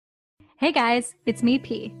Hey guys, it's me,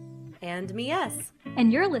 P. And me, S.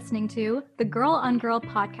 And you're listening to the Girl on Girl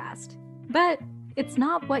podcast. But it's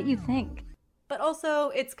not what you think. But also,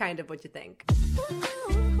 it's kind of what you think.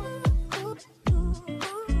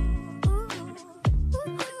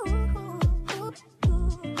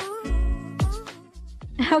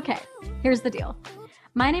 Okay, here's the deal.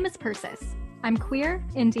 My name is Persis. I'm queer,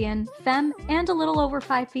 Indian, femme, and a little over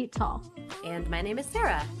 5 feet tall. And my name is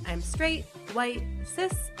Sarah. I'm straight, white,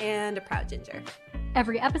 cis, and a proud ginger.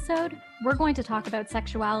 Every episode, we're going to talk about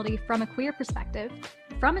sexuality from a queer perspective,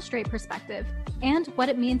 from a straight perspective, and what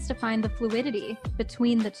it means to find the fluidity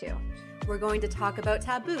between the two. We're going to talk about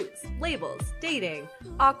taboos, labels, dating,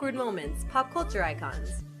 awkward moments, pop culture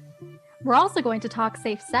icons. We're also going to talk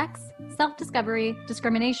safe sex, self-discovery,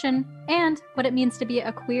 discrimination, and what it means to be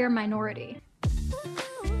a queer minority.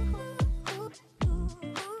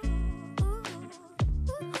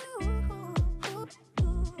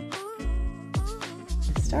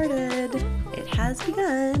 Started. It has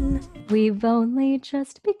begun. We've only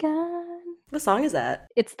just begun. What song is that?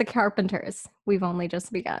 It's the Carpenters. We've only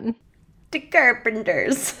just begun. The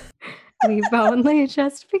Carpenters. We've only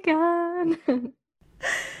just begun.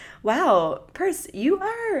 Wow, Purse, you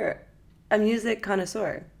are a music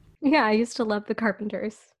connoisseur. Yeah, I used to love the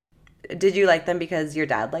Carpenters. Did you like them because your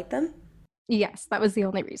dad liked them? Yes, that was the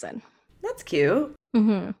only reason. That's cute.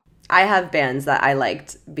 Mm-hmm. I have bands that I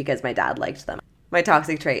liked because my dad liked them. My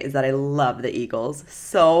toxic trait is that I love the Eagles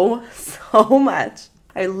so much.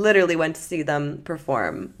 I literally went to see them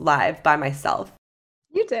perform live by myself.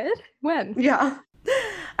 You did? When? Yeah.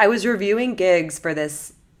 I was reviewing gigs for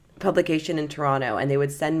this publication in Toronto, and they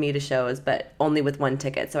would send me to shows, but only with one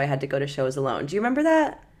ticket, so I had to go to shows alone. Do you remember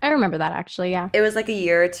that? I remember that, actually, yeah. It was like a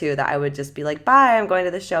year or two that I would just be like, bye, I'm going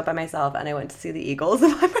to this show by myself, and I went to see the Eagles by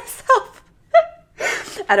myself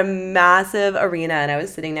at a massive arena, and I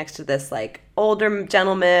was sitting next to this like older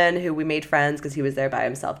gentleman who we made friends because he was there by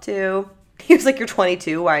himself too. He was like, you're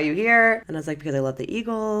 22, why are you here? And I was like, because I love the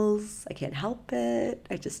Eagles. I can't help it.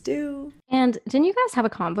 I just do. And didn't you guys have a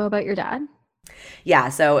convo about your dad? Yeah,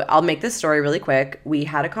 so I'll make this story really quick. We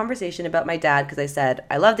had a conversation about my dad because I said,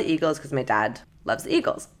 I love the Eagles because my dad loves the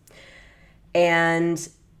Eagles. And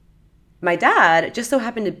my dad just so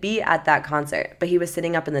happened to be at that concert, but he was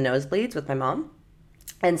sitting up in the nosebleeds with my mom.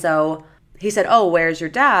 And so he said, oh, where's your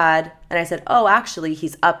dad? And I said, oh, actually,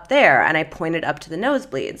 he's up there. And I pointed up to the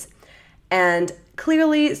nosebleeds. And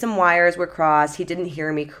clearly some wires were crossed. He didn't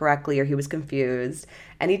hear me correctly or he was confused.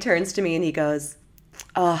 And he turns to me and he goes,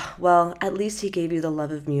 oh, well, at least he gave you the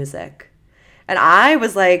love of music. And I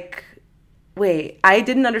was like, wait, I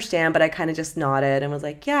didn't understand, but I kind of just nodded and was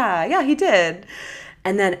like, yeah, he did.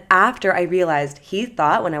 And then after I realized he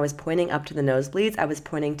thought when I was pointing up to the nosebleeds, I was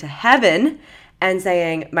pointing to heaven and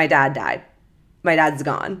saying, my dad died. My dad's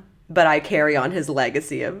gone. But I carry on his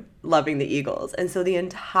legacy of loving the Eagles. And so the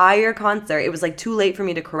entire concert, it was like too late for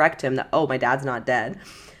me to correct him that, oh, my dad's not dead.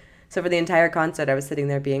 So for the entire concert, I was sitting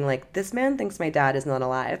there being like, this man thinks my dad is not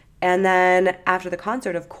alive. And then after the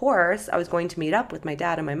concert, of course, I was going to meet up with my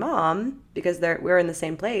dad and my mom because we're in the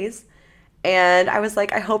same place. And I was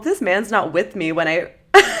like, I hope this man's not with me when I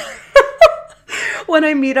when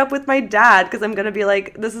I meet up with my dad, because I'm going to be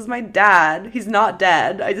like, this is my dad. He's not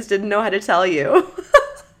dead. I just didn't know how to tell you.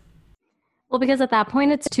 Well, because at that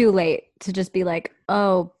point, it's too late to just be like,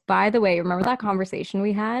 oh, by the way, remember that conversation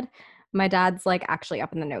we had? My dad's like actually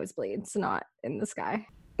up in the nosebleeds, not in the sky.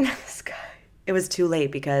 Sky. It was too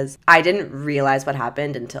late because I didn't realize what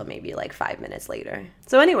happened until maybe like 5 minutes later.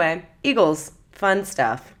 So anyway, Eagles, fun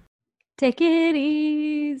stuff. Take it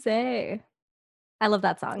easy. I love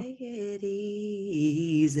that song. Take it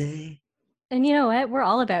easy. And you know what? We're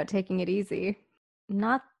all about taking it easy.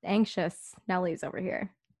 Not anxious Nellies over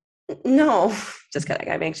here. No, just kidding.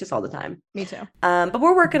 I'm anxious all the time. Me too. But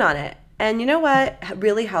we're working on it. And you know what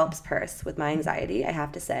really helps Purse with my anxiety, I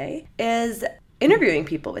have to say, is interviewing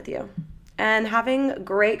people with you and having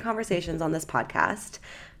great conversations on this podcast,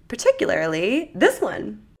 particularly this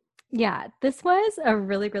one. Yeah, this was a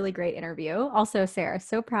really, really great interview. Also, Sarah,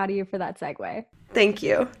 so proud of you for that segue. Thank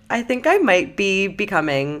you. I think I might be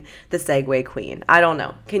becoming the segue queen. I don't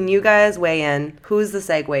know. Can you guys weigh in? Who's the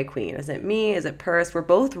segue queen? Is it me? Is it Purse? We're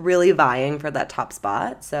both really vying for that top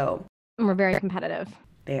spot. So And we're very competitive.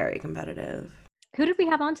 Very competitive. Who did we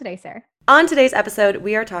have on today, Sarah? On today's episode,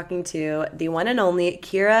 we are talking to the one and only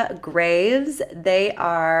Kira Graves. They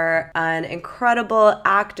are an incredible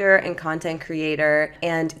actor and content creator.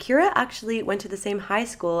 And Kira actually went to the same high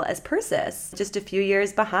school as Persis, just a few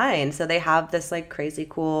years behind. So they have this like crazy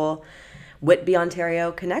cool Whitby,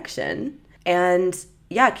 Ontario connection. And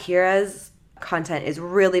yeah, Kira's content is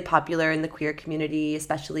really popular in the queer community,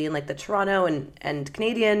 especially in like the Toronto and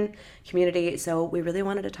Canadian community. So we really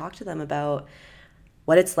wanted to talk to them about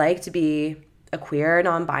what it's like to be a queer,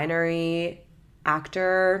 non-binary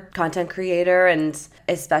actor, content creator, and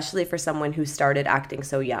especially for someone who started acting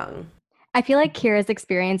so young. I feel like Kira's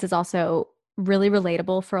experience is also really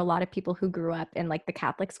relatable for a lot of people who grew up in like the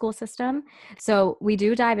Catholic school system. So we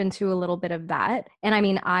do dive into a little bit of that. And I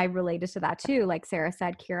mean, I related to that too. Like Sarah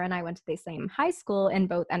said, Kira and I went to the same high school and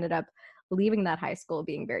both ended up leaving that high school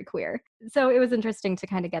being very queer. So it was interesting to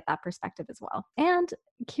kind of get that perspective as well. And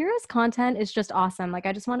Kira's content is just awesome. Like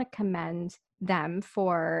I just want to commend them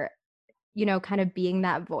for, you know, kind of being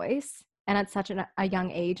that voice and at such a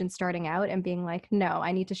young age and starting out and being like, no,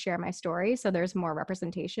 I need to share my story so there's more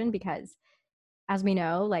representation, because as we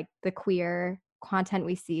know, like the queer content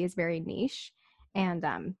we see is very niche, and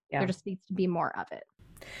there just needs to be more of it.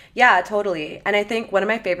 Yeah, totally. And I think one of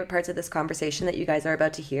my favorite parts of this conversation that you guys are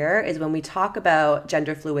about to hear is when we talk about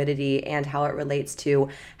gender fluidity and how it relates to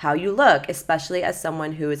how you look, especially as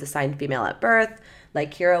someone who is assigned female at birth,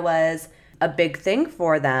 like Kira was. A big thing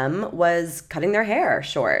for them was cutting their hair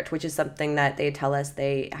short, which is something that they tell us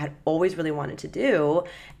they had always really wanted to do.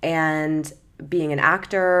 And being an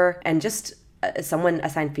actor and just someone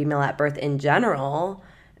assigned female at birth in general,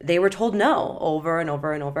 they were told no over and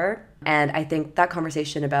over and over. And I think that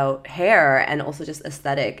conversation about hair and also just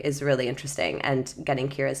aesthetic is really interesting, and getting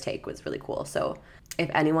Kira's take was really cool. So if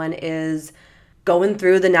anyone is going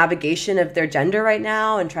through the navigation of their gender right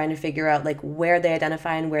now and trying to figure out like where they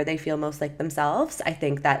identify and where they feel most like themselves, I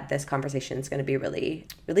think that this conversation is going to be really,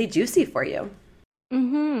 really juicy for you.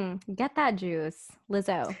 Get that juice.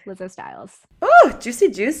 Lizzo Styles. Oh, juicy,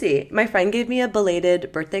 juicy. My friend gave me a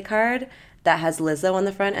belated birthday card that has Lizzo on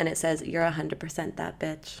the front, and it says, "You're 100% that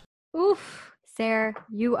bitch." Oof, Sarah,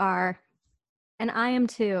 you are. And I am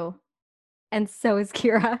too. And so is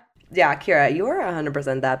Kira. Yeah, Kira, you are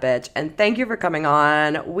 100% that bitch. And thank you for coming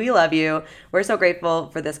on. We love you. We're so grateful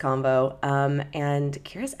for this convo. And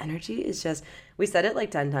Kira's energy is just, we said it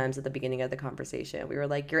like 10 times at the beginning of the conversation. We were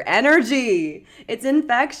like, your energy, it's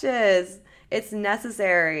infectious, it's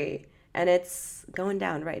necessary, and it's going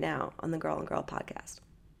down right now on the Girl on Girl podcast.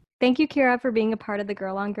 Thank you, Kira, for being a part of the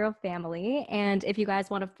Girl on Girl family. And if you guys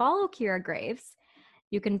want to follow Kira Graves,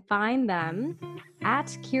 you can find them at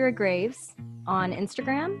Kira Graves on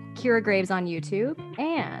Instagram, Kira Graves on YouTube,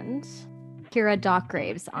 and Kira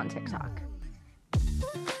Graves on TikTok.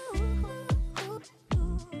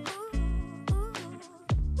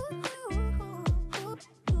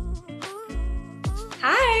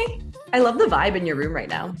 Hi. I love the vibe in your room right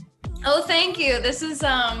now. Oh, thank you. This is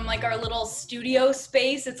like our little studio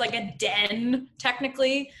space. It's like a den,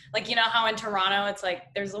 technically. Like, you know how in Toronto, it's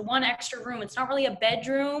like there's one extra room. It's not really a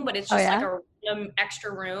bedroom, but it's just like a random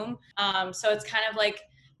extra room. So it's kind of like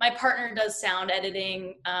my partner does sound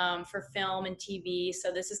editing for film and TV.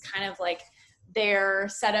 So this is kind of like their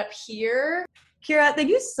setup here. Kira, thank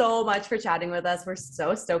you so much for chatting with us. We're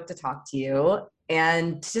so stoked to talk to you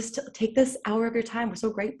and just to take this hour of your time. We're so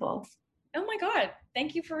grateful. Oh my God.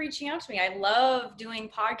 Thank you for reaching out to me. I love doing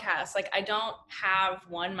podcasts. Like I don't have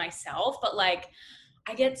one myself, but like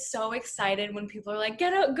I get so excited when people are like,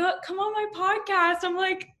 come on my podcast. I'm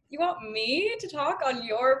like, you want me to talk on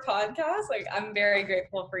your podcast? Like I'm very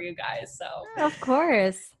grateful for you guys. So of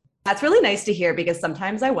course. That's really nice to hear, because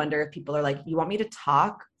sometimes I wonder if people are like, you want me to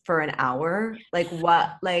talk for an hour? Like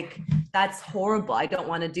what? Like that's horrible. I don't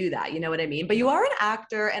want to do that. You know what I mean? But you are an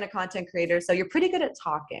actor and a content creator, so you're pretty good at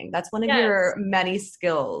talking. That's one of your many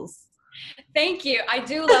skills. Thank you. I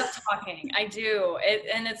do love talking. I do.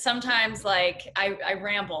 And it's sometimes like I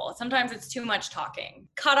ramble. Sometimes it's too much talking.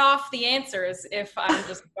 Cut off the answers if I'm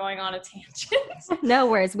just going on a tangent. No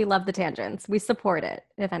worries. We love the tangents. We support it,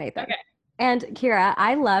 if anything. Okay. And Kira,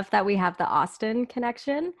 I love that we have the Austin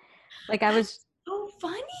connection. Like I was... So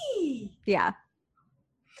funny. Yeah.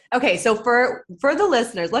 Okay, so for the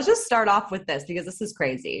listeners, let's just start off with this, because this is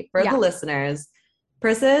crazy. For the listeners,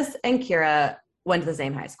 Persis and Kira went to the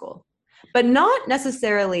same high school, but not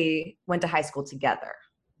necessarily went to high school together.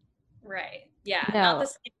 Right. Yeah. No. Not the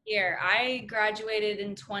same year. I graduated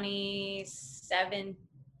in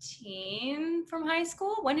 2017 from high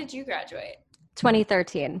school. When did you graduate?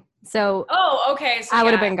 2013. So okay. So I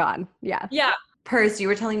would have been gone. Yeah. Yeah. Pers, you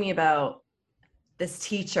were telling me about this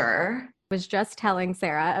teacher. I was just telling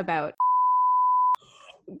Sarah about...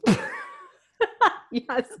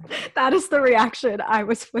 Yes, that is the reaction I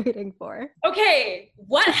was waiting for. Okay,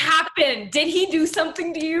 what happened? Did he do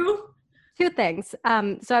something to you? Two things.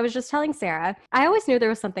 So I was just telling Sarah, I always knew there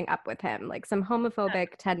was something up with him, like some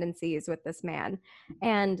homophobic tendencies with this man.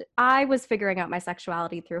 And I was figuring out my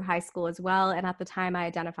sexuality through high school as well. And at the time I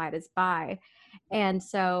identified as bi. And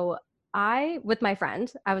so with my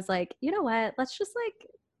friend, I was like, you know what, let's just like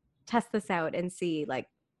test this out and see like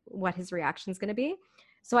what his reaction is going to be.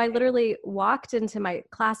 So I literally walked into my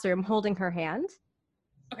classroom holding her hand.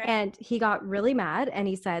 Okay. And he got really mad and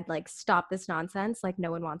he said, like, stop this nonsense. Like,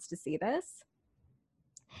 no one wants to see this.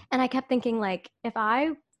 And I kept thinking, like, if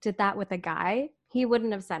I did that with a guy, he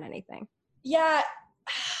wouldn't have said anything. Yeah,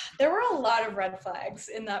 there were a lot of red flags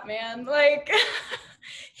in that man. Like,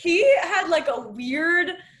 he had like a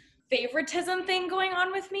weird favoritism thing going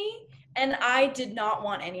on with me, and I did not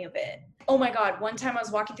want any of it. Oh my God, one time I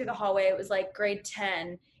was walking through the hallway, it was like grade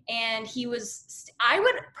 10, and I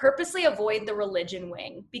would purposely avoid the religion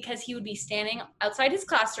wing because he would be standing outside his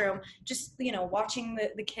classroom, just, you know, watching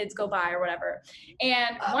the kids go by or whatever.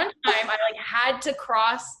 And one time I like had to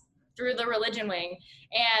cross through the religion wing,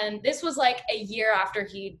 and this was like a year after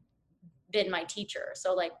he'd been my teacher.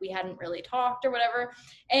 So like we hadn't really talked or whatever.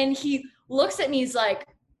 And he looks at me, he's like,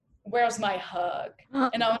 "Where's my hug?"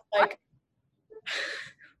 And I was like,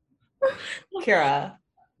 Kira.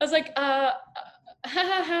 I was like,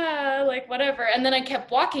 like whatever. And then I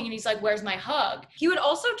kept walking and he's like, "Where's my hug?" He would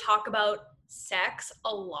also talk about sex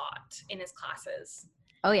a lot in his classes.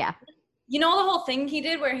 Oh yeah. You know the whole thing he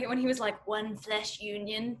did when he was like, "One flesh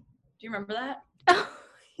union." Do you remember that?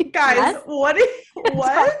 Guys, Yes. what?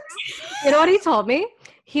 You know what he told me?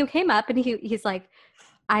 He came up and he's like,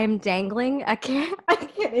 I am dangling a carrot. I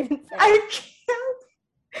can't even say it. I can't.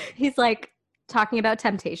 He's like talking about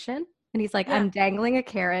temptation. And he's like, Yeah. I'm dangling a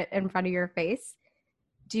carrot in front of your face.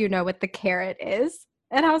 Do you know what the carrot is?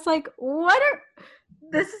 And I was like,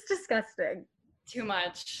 this is disgusting. Too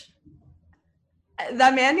much.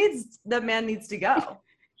 That man needs to go.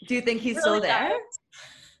 Do you think he's Really still there?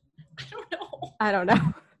 I don't know. I don't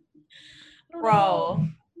know. Bro.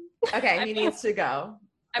 Okay, he needs to go.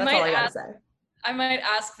 That's all I gotta say. I might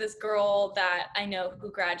ask this girl that I know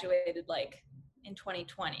who graduated like in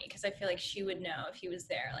 2020 because I feel like she would know if he was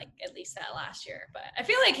there like at least that last year. But I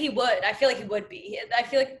feel like he would. I feel like he would be. I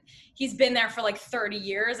feel like he's been there for like 30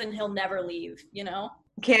 years and he'll never leave, you know?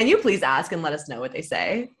 Can you please ask and let us know what they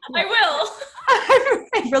say? I will.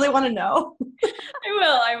 I really want to know.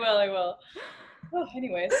 I will. Oh,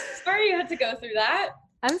 anyways, sorry you had to go through that.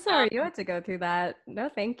 I'm sorry you had to go through that. No,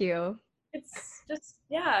 thank you. It's just,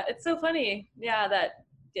 yeah, it's so funny. Yeah, that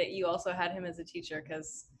you also had him as a teacher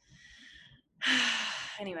because,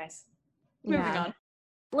 anyways, moving on.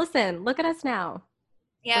 Listen, look at us now.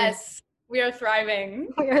 Yes, we are thriving.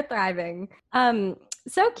 We are thriving.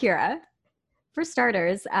 So Kira, for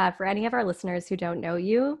starters, for any of our listeners who don't know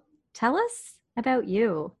you, tell us about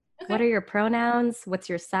you. Okay. What are your pronouns? What's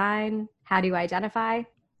your sign? How do you identify?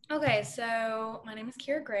 Okay, so my name is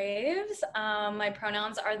Kira Graves. My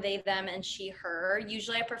pronouns are they, them, and she, her.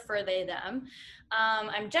 Usually I prefer they, them.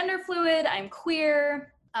 I'm gender fluid. I'm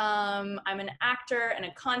queer. I'm an actor and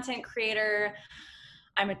a content creator.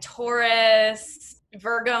 I'm a Taurus,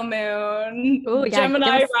 Virgo moon, Ooh, yeah,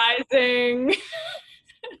 Gemini rising.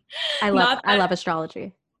 I love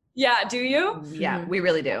astrology. Yeah, do you? Yeah, we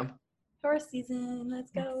really do. Taurus season,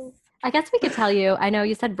 let's go. I guess we could tell you, I know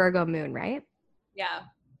you said Virgo moon, right? Yeah.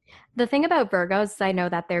 The thing about Virgos, I know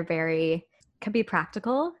that they're could be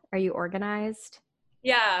practical. Are you organized?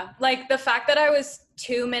 Yeah, like the fact that I was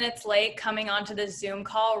 2 minutes late coming onto the Zoom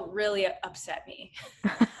call really upset me.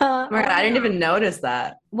 Oh my God, I didn't even notice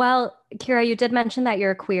that. Well, Kira, you did mention that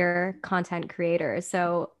you're a queer content creator.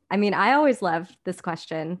 So, I mean, I always loved this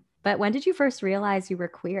question, but when did you first realize you were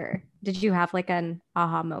queer? Did you have like an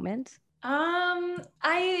aha moment?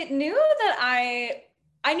 I knew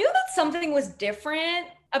that something was different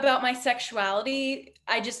about my sexuality.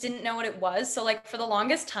 I just didn't know what it was. So like for the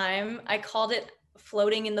longest time, I called it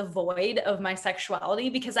floating in the void of my sexuality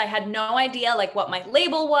because I had no idea like what my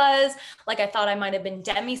label was. Like I thought I might have been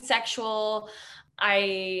demisexual.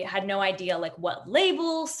 I had no idea like what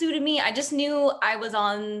label suited me. I just knew I was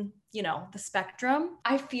on, the spectrum.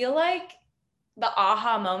 I feel like the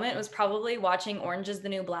aha moment was probably watching Orange is the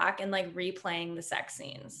New Black and like replaying the sex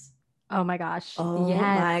scenes. Oh my gosh. Oh yes.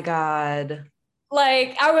 my God.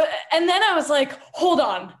 Like and then I was like, hold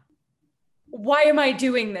on, why am I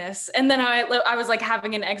doing this? And then I was like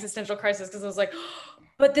having an existential crisis because I was like,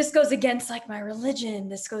 but this goes against like my religion.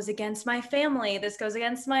 This goes against my family. This goes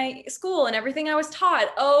against my school and everything I was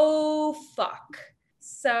taught. Oh, fuck.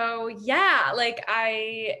 So yeah, like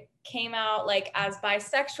I came out like as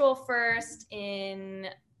bisexual first in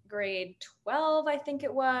grade 12, I think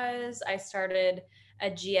it was. I started a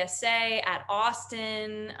GSA at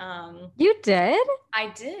Austin. You did?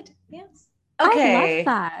 I did. Yes. Okay. I love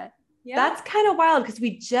that. Yeah. That's kind of wild because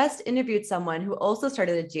we just interviewed someone who also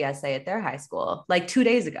started a GSA at their high school like 2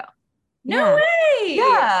 days ago. No way.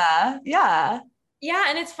 Yeah. Yeah. Yeah.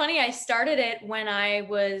 And it's funny. I started it when I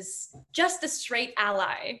was just a straight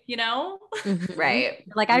ally, you know? Mhm. Right.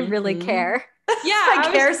 Like, I really care. Yeah. I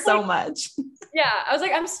care was so like, much. Yeah. I was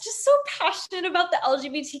like, I'm just so passionate about the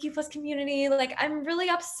LGBTQ plus community. Like, I'm really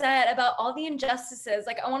upset about all the injustices.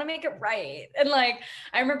 Like, I want to make it right. And like,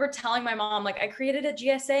 I remember telling my mom, like, I created a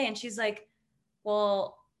GSA, and she's like,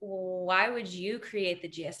 well, why would you create the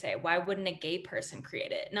GSA? Why wouldn't a gay person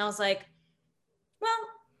create it? And I was like, well,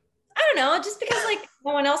 I don't know, just because like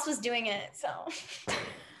no one else was doing it. So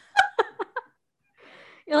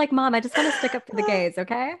You're like, Mom, I just want to stick up for the gays,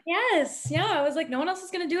 okay? yes, yeah, I was like, no one else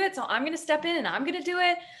is gonna do it, so I'm gonna step in and I'm gonna do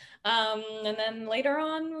it. And then later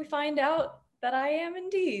on, we find out that I am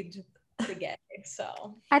indeed the gay.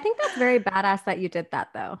 So I think that's very badass that you did that,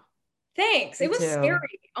 though. thanks. Me It was too.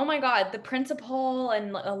 scary. Oh my God. The principal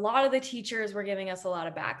and a lot of the teachers were giving us a lot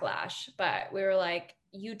of backlash, but we were like,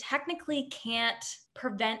 you technically can't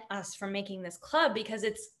prevent us from making this club because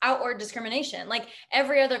it's outward discrimination. Like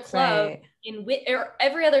every other club Right. in or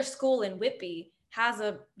every other school in Whitby has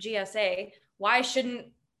a GSA. Why shouldn't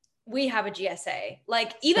we have a GSA?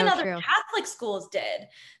 Like even So other true. Catholic schools did.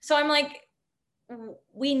 So I'm like,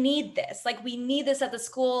 we need this. Like we need this at the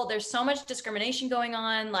school. There's so much discrimination going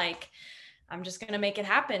on. Like I'm just going to make it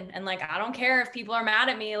happen. And like, I don't care if people are mad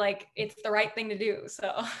at me, like it's the right thing to do.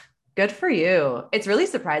 So Good for you. It's really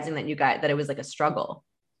surprising that you got that it was like a struggle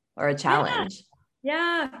or a challenge.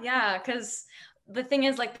 yeah. Cause the thing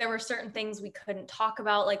is like, there were certain things we couldn't talk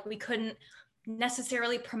about. Like we couldn't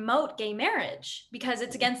necessarily promote gay marriage because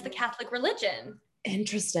it's against the Catholic religion.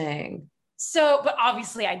 Interesting. So, but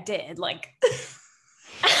obviously I did like,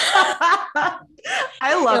 I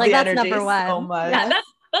love like, the that's energy number one. so much. yeah,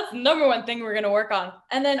 that's number one thing we're going to work on.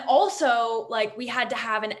 And then also like we had to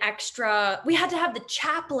have the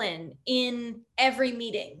chaplain in every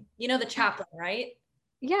meeting, you know, the chaplain, right?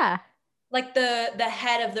 Yeah. Like the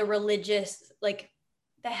head of the religious, like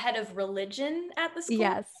the head of religion at the school.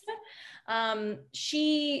 Yes.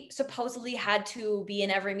 She supposedly had to be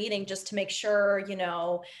in every meeting just to make sure, you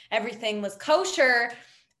know, everything was kosher,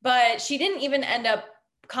 but she didn't even end up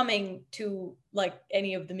coming to like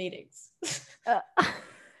any of the meetings.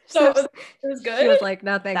 So it was good. She was like,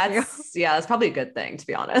 no, thank you. Yeah, that's probably a good thing, to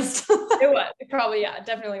be honest. It probably, yeah,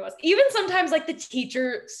 definitely was. Even sometimes like the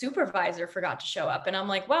teacher supervisor forgot to show up, and I'm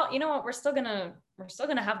like, well, you know what? We're still gonna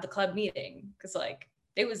have the club meeting because like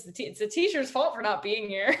it's the teacher's fault for not being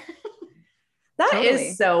here. That Totally.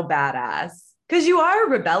 is so badass because you are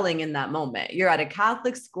rebelling in that moment. You're at a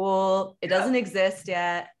Catholic school. It doesn't exist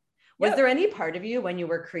yet. Was there any part of you when you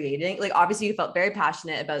were creating, like obviously you felt very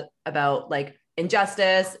passionate about like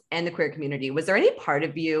injustice and the queer community. Was there any part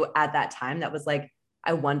of you at that time that was like,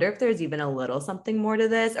 I wonder if there's even a little something more to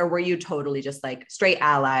this? Or were you totally just like straight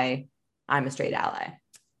ally? I'm a straight ally.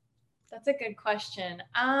 That's a good question.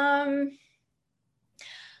 I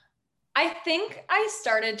think I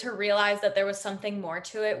started to realize that there was something more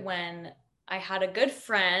to it when I had a good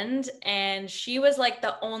friend and she was like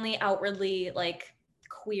the only outwardly like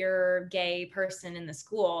queer gay person in the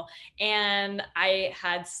school, and I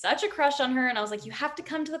had such a crush on her, and I was like, you have to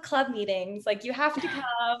come to the club meetings, like you have to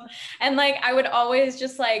come. And like I would always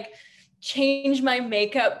just like change my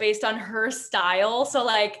makeup based on her style, so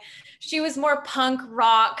like she was more punk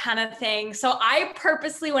rock kind of thing, so I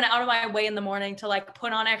purposely went out of my way in the morning to like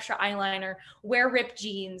put on extra eyeliner, wear ripped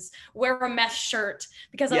jeans, wear a mesh shirt,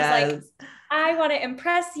 because I was like, I want to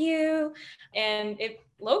impress you. And it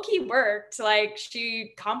low-key worked. Like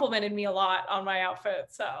she complimented me a lot on my outfit.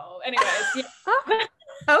 So anyways, yeah.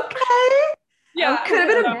 Okay. Yeah. Could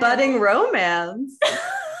have been a budding romance.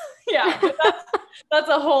 Yeah, but that's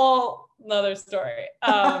a whole another story.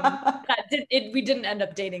 We didn't end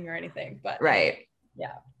up dating or anything, but right.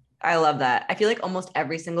 Yeah. I love that. I feel like almost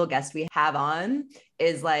every single guest we have on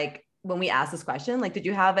is like, when we ask this question, like, did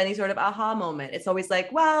you have any sort of aha moment? It's always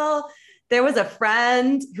like, well, there was a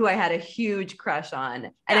friend who I had a huge crush on,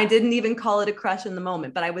 and I didn't even call it a crush in the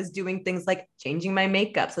moment, but I was doing things like changing my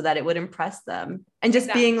makeup so that it would impress them, and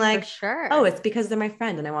just being like, sure. Oh, it's because they're my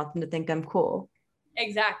friend and I want them to think I'm cool.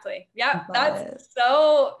 Exactly. Yeah. It's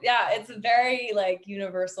a very like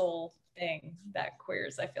universal thing that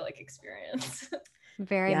queers, I feel like, experience.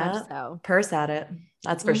 Very much so. Purse at it.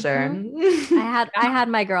 That's for sure. I had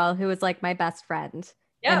my girl who was like my best friend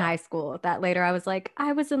in high school that later I was like,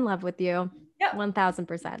 I was in love with you. Yeah.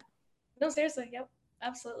 1000%. No, seriously. Yep.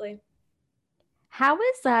 Absolutely. How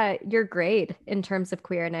was your grade in terms of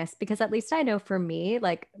queerness? Because at least I know for me,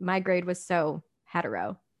 like my grade was so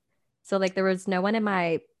hetero. So like there was no one in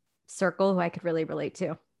my circle who I could really relate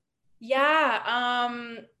to. Yeah,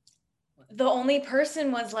 the only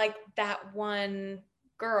person was like that one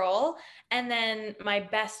girl, and then my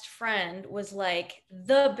best friend was like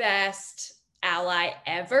the best ally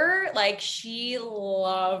ever. Like she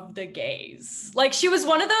loved the gays. Like she was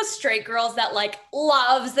one of those straight girls that like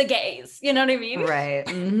loves the gays. You know what I mean? Right.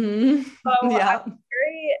 Mm-hmm. So Yeah.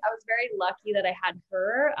 I was very lucky that I had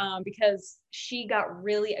her because she got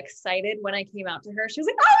really excited when I came out to her. She was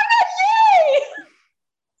like, "Oh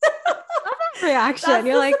my god, yay!" Reaction. That's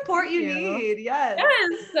You're the like, support you "Thank you." need. Yes.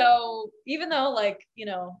 Yes. So even though like,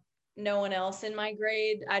 no one else in my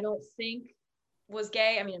grade, I don't think was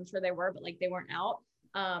gay. I mean, I'm sure they were, but like they weren't out.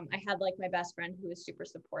 I had like my best friend who was super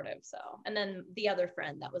supportive. So, and then the other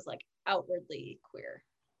friend that was like outwardly queer.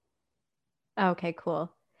 Okay,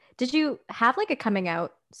 cool. Did you have like a coming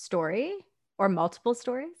out story or multiple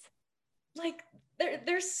stories? Like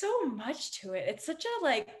there's so much to it. It's such a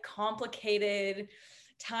like complicated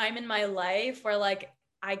time in my life where like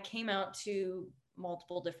I came out to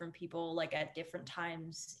multiple different people like at different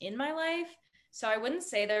times in my life. So I wouldn't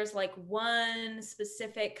say there's like one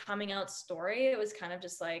specific coming out story. It was kind of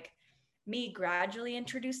just like me gradually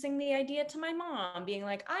introducing the idea to my mom, being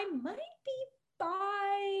like, I might be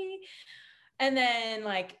bi. And then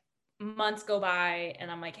like months go by and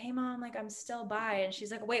I'm like, hey mom, like I'm still bi. And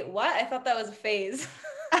she's like, wait, what? I thought that was a phase.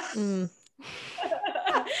 Mm.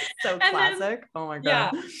 So And then classic. Oh my yeah,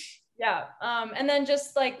 God. yeah. And then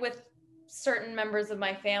just like with certain members of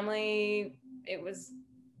my family, it was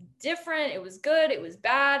different. It was good. It was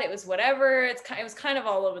bad. It was whatever. It was kind of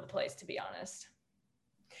all over the place, to be honest.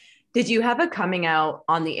 Did you have a coming out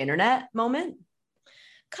on the internet moment?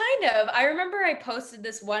 Kind of. I remember I posted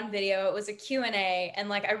this one video. It was a Q&A, and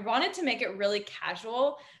like I wanted to make it really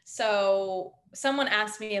casual. So someone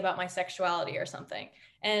asked me about my sexuality or something,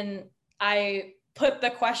 and I put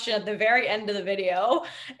the question at the very end of the video,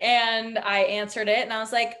 and I answered it, and I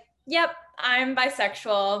was like, "Yep, I'm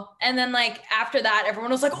bisexual." And then like after that,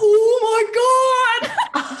 everyone was like, "Oh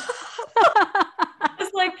my god!"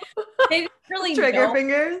 It's like they didn't really Trigger know.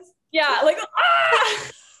 fingers. Yeah, like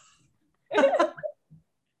ah.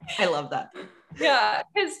 I love that. Yeah,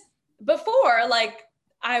 because before, like,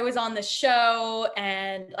 I was on the show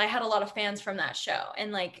and I had a lot of fans from that show.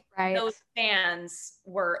 And like Right. those fans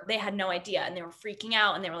they had no idea and they were freaking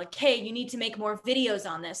out and they were like, hey, you need to make more videos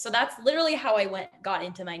on this. So that's literally how I got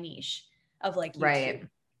into my niche of like YouTube. Right.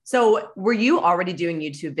 So were you already doing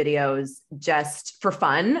YouTube videos just for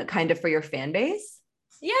fun, kind of for your fan base?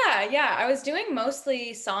 Yeah. I was doing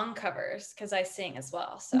mostly song covers because I sing as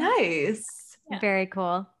well. So Nice. Yeah. Very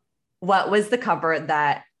cool. What was the cover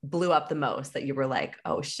that blew up the most that you were like,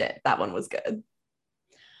 oh shit, that one was good?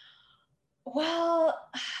 Well,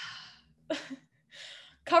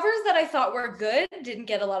 covers that I thought were good didn't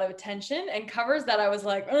get a lot of attention, and covers that I was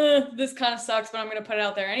like, this kind of sucks, but I'm going to put it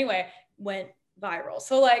out there anyway, went viral.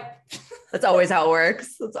 So like, That's always how it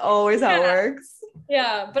works. That's always how it works.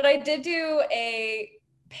 Yeah, but I did do a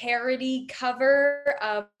parody cover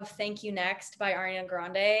of Thank You Next by Ariana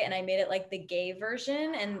Grande, and I made it like the gay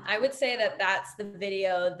version. And I would say that that's the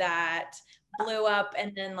video that blew up.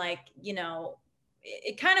 And then like,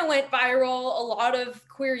 it kind of went viral. A lot of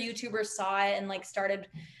queer YouTubers saw it and like started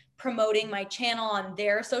promoting my channel on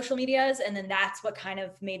their social medias. And then that's what kind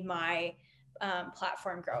of made my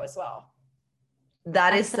platform grow as well.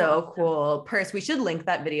 That is so cool. Purse, we should link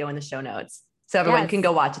that video in the show notes so everyone can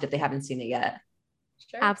go watch it if they haven't seen it yet.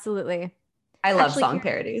 Sure. Absolutely. I love song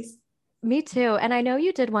parodies. Me too. And I know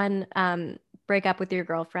you did one break up with your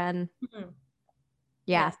girlfriend. Mm-hmm.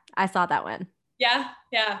 Yeah, Yes. I saw that one. Yeah,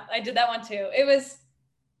 I did that one too. It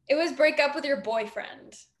was break up with your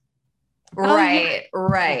boyfriend. Right,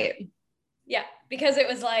 right. Yeah, because it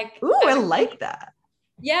was like, ooh, I like that.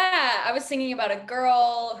 Yeah, I was singing about a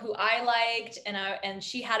girl who I liked, and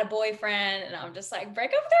she had a boyfriend, and I'm just like,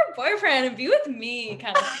 break up with her boyfriend and be with me,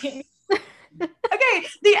 kind of thing. Okay,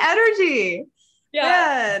 the energy. Yeah,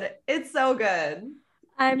 man, it's so good.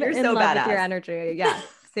 You're in so love with your energy. Yeah,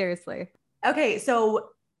 seriously. Okay, so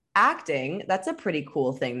acting, that's a pretty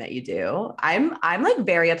cool thing that you do. I'm like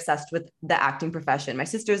very obsessed with the acting profession. My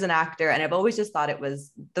sister's an actor, and I've always just thought it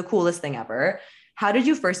was the coolest thing ever. How did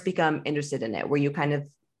you first become interested in it? Were you kind of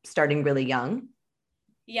starting really young?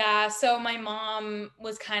 Yeah, so my mom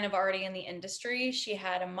was kind of already in the industry. She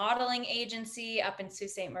had a modeling agency up in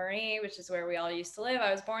Sault Ste. Marie, which is where we all used to live.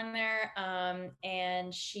 I was born there.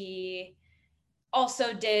 And she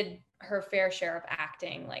also did her fair share of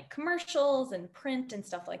acting, like commercials and print and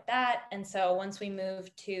stuff like that. And so once we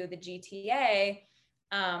moved to the GTA,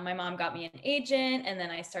 my mom got me an agent, and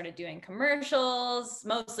then I started doing commercials,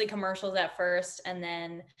 mostly commercials at first. And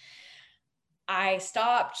then I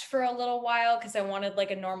stopped for a little while because I wanted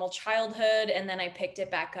like a normal childhood. And then I picked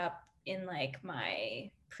it back up in like my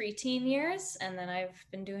preteen years. And then I've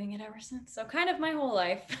been doing it ever since. So kind of my whole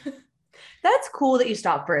life. That's cool that you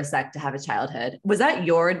stopped for a sec to have a childhood. Was that do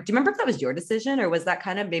you remember if that was your decision, or was that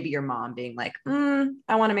kind of maybe your mom being like,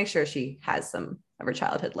 I want to make sure she has some of her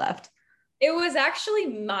childhood left? It was actually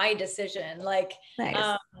my decision. Like,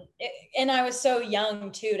 nice. And I was so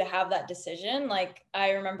young too to have that decision. Like,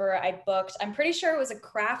 I remember I booked, I'm pretty sure it was a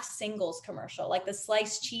Kraft Singles commercial, like the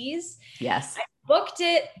sliced cheese. Yes. I booked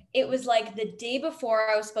it. It was like the day before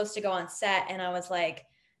I was supposed to go on set. And I was like,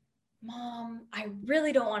 Mom, I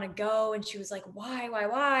really don't want to go. And she was like,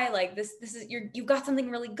 why? Like this is you've got something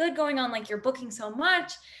really good going on. Like you're booking so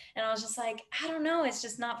much. And I was just like, I don't know. It's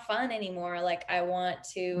just not fun anymore. Like I want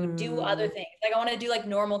to do other things. Like I want to do like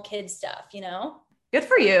normal kid stuff, you know? Good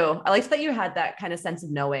for you. I liked that you had that kind of sense of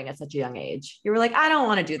knowing at such a young age. You were like, I don't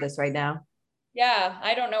want to do this right now. Yeah.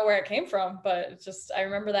 I don't know where it came from, but it's just, I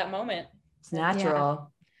remember that moment. It's natural. Yeah.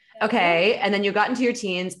 Okay. And then you got into your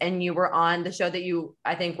teens and you were on the show that you,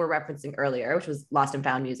 I think, were referencing earlier, which was Lost and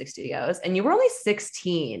Found Music Studios. And you were only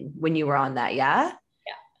 16 when you were on that. Yeah.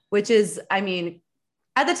 Yeah. Which is, I mean,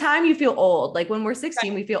 at the time you feel old. Like when we're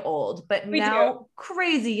 16, we feel old, but now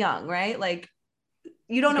crazy young, right? Like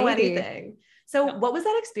you don't know anything. So what was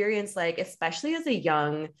that experience like, especially as a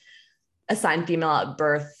young assigned female at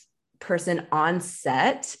birth person on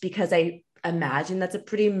set? Because I imagine that's a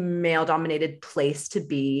pretty male dominated place to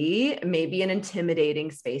be, maybe an intimidating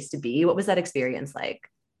space to be. What was that experience like?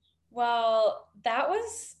 Well, that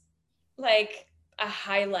was like a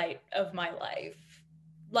highlight of my life.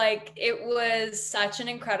 Like it was such an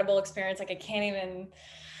incredible experience. Like I can't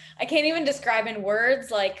even describe in words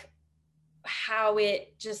like how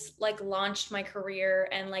it just like launched my career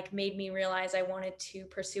and like made me realize I wanted to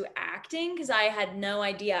pursue acting, because I had no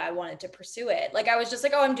idea I wanted to pursue it. Like I was just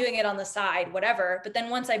like, oh, I'm doing it on the side, whatever. But then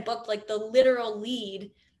once I booked like the literal lead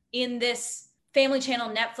in this Family Channel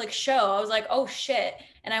Netflix show, I was like, oh shit.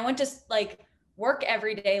 And I went to like work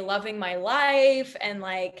every day, loving my life, and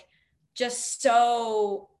like just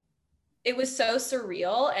it was so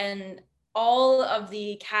surreal. And all of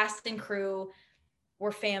the cast and crew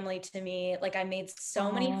were family to me. Like I made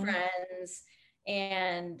so many friends,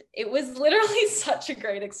 and it was literally such a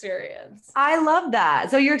great experience. I love that.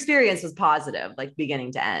 So your experience was positive, like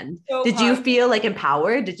beginning to end. So Did you feel like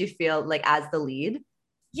empowered? Did you feel like as the lead?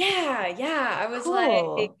 Yeah. I was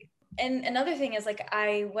like, and another thing is like,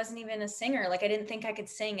 I wasn't even a singer. Like I didn't think I could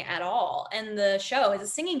sing at all. And the show is a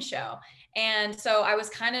singing show. And so I was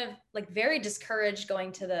kind of like very discouraged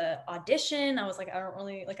going to the audition. I was like,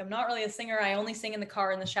 I'm not really a singer. I only sing in the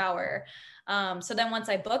car in the shower. So then once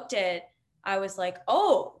I booked it, I was like,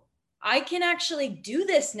 oh, I can actually do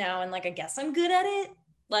this now. And like, I guess I'm good at it.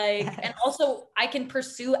 Like, yes. And also I can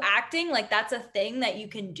pursue acting. Like that's a thing that you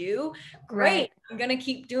can do. Great. Right. I'm going to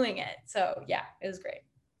keep doing it. So yeah, it was great.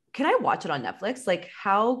 Can I watch it on Netflix? Like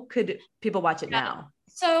how could people watch it now?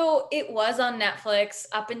 So it was on Netflix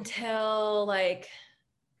up until like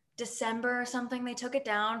December or something. They took it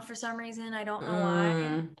down for some reason. I don't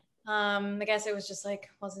know why. I guess it was just like,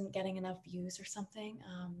 wasn't getting enough views or something.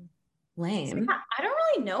 Lame. So I don't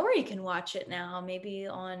really know where you can watch it now. Maybe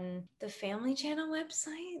on the Family Channel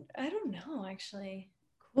website. I don't know, actually.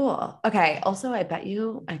 Cool. Okay. Also, I bet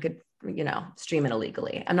you I could, stream it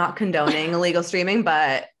illegally. I'm not condoning illegal streaming,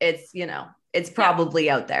 but it's, it's probably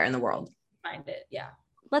out there in the world. Find it. Yeah.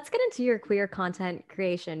 Let's get into your queer content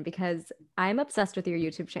creation, because I'm obsessed with your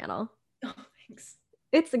YouTube channel. Oh, thanks.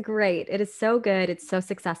 It's great. It is so good. It's so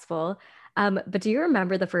successful. But do you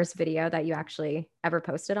remember the first video that you actually ever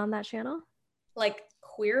posted on that channel? Like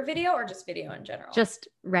queer video or just video in general? Just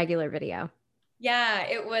regular video. Yeah,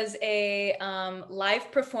 it was a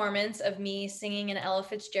live performance of me singing an Ella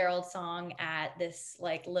Fitzgerald song at this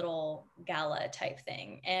like little gala type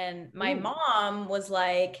thing. And my mom was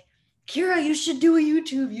like, Kira, you should do a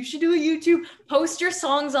YouTube. Post your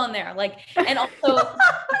songs on there. Like, and also,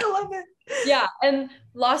 I love it. Yeah. And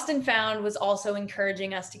Lost and Found was also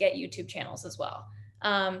encouraging us to get YouTube channels as well.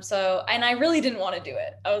 And I really didn't want to do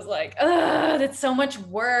it. I was like, that's so much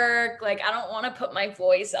work. Like, I don't want to put my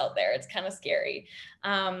voice out there. It's kind of scary.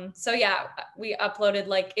 So yeah, we uploaded,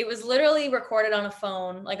 like, it was literally recorded on a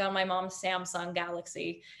phone, like on my mom's Samsung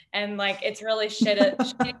Galaxy. And like, it's really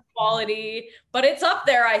shitty quality, but it's up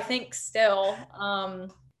there, I think, still.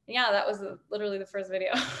 Yeah, that was literally the first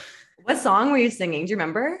video. What song were you singing? Do you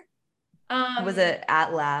remember? Was it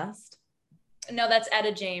At Last? No, that's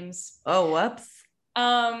Etta James. Oh, whoops.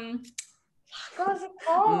 What was it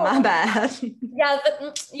called? My bad. Yeah,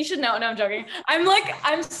 you should know. No, I'm joking.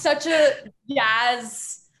 I'm such a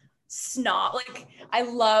jazz snob. Like, I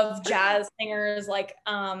love jazz singers. Like,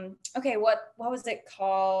 okay, what was it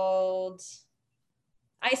called?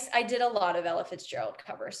 I did a lot of Ella Fitzgerald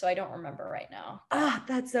covers, so I don't remember right now. Ah,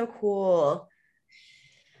 that's so cool.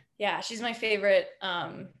 Yeah, she's my favorite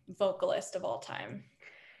vocalist of all time.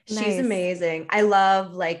 She's amazing. I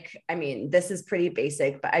love, this is pretty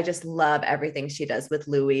basic, but I just love everything she does with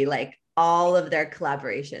Louis, like all of their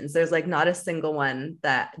collaborations. There's like not a single one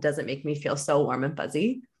that doesn't make me feel so warm and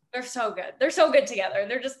fuzzy. They're so good. They're so good together.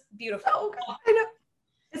 They're just beautiful. Oh, I know.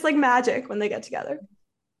 It's like magic when they get together.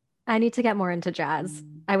 I need to get more into jazz.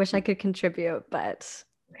 I wish I could contribute, but.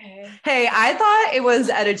 Okay. Hey, I thought it was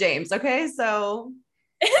Etta James. Okay. So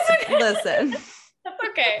okay. Listen.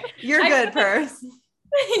 Okay. You're good, Purse.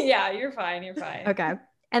 Yeah, you're fine. You're fine. Okay.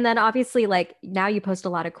 And then obviously, like, now you post a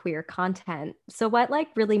lot of queer content. So what like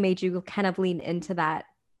really made you kind of lean into that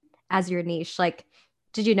as your niche? Like,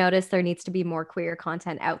 did you notice there needs to be more queer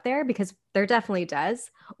content out there? Because there definitely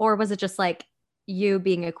does. Or was it just like you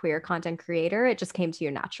being a queer content creator, it just came to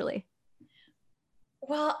you naturally?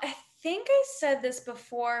 Well, I think I said this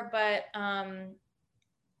before, but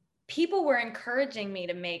people were encouraging me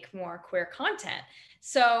to make more queer content.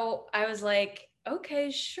 So I was like, okay,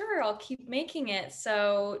 sure, I'll keep making it.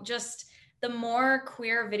 So just the more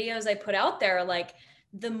queer videos I put out there, like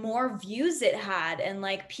the more views it had, and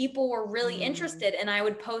like people were really interested. And I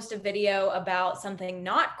would post a video about something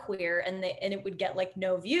not queer and it would get like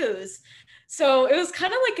no views. So it was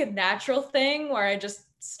kind of like a natural thing where I just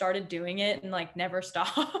started doing it and like never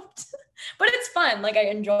stopped. But it's fun. Like I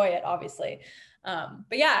enjoy it, obviously.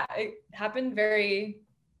 But yeah, it happened very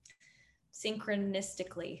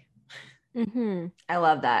synchronistically. Mm-hmm. I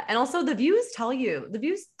love that. And also the views tell you,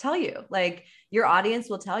 like your audience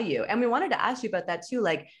will tell you. And we wanted to ask you about that too.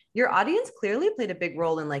 Like your audience clearly played a big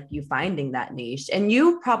role in like you finding that niche and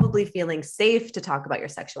you probably feeling safe to talk about your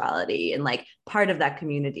sexuality and like part of that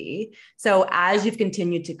community. So as you've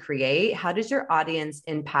continued to create, how does your audience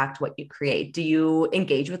impact what you create? Do you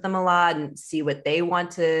engage with them a lot and see what they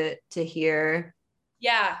want to hear?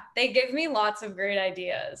 Yeah, they give me lots of great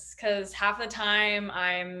ideas because half the time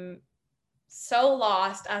I'm so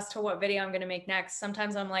lost as to what video I'm going to make next.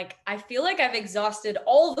 Sometimes I'm like, I feel like I've exhausted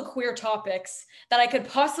all the queer topics that I could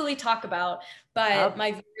possibly talk about, but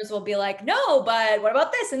my viewers will be like, no, but what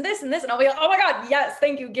about this and this and this? And I'll be like, oh my God, yes,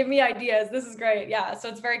 thank you. Give me ideas. This is great. Yeah. So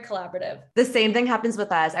it's very collaborative. The same thing happens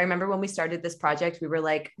with us. I remember when we started this project, we were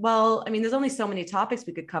like, well, I mean, there's only so many topics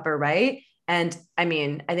we could cover, right? And I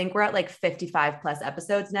mean, I think we're at like 55 plus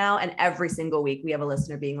episodes now. And every single week we have a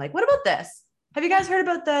listener being like, what about this? Have you guys heard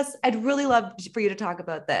about this? I'd really love for you to talk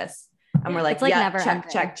about this. And we're like, yeah,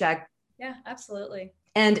 check. Yeah, absolutely.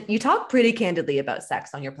 And you talk pretty candidly about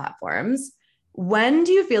sex on your platforms. When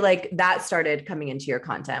do you feel like that started coming into your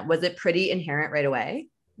content? Was it pretty inherent right away?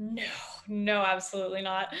 No, absolutely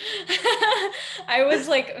not. I was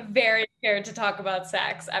like very scared to talk about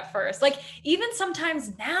sex at first. Like even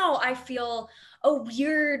sometimes now I feel a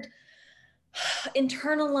weird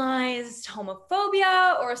internalized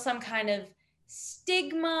homophobia or some kind of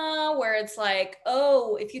stigma where it's like,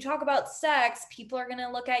 oh, if you talk about sex, people are going to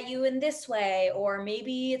look at you in this way, or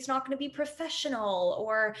maybe it's not going to be professional,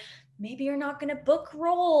 or maybe you're not going to book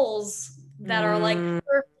roles that are like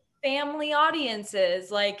for family audiences.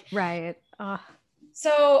 Like, right.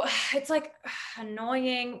 So it's like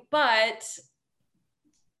annoying, but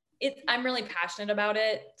I'm really passionate about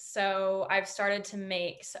it. So I've started to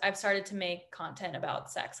make content about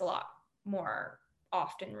sex a lot more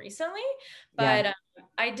often recently, but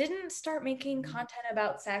I didn't start making content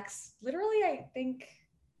about sex literally, I think,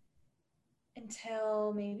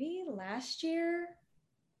 until maybe last year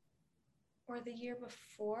or the year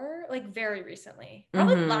before, like very recently,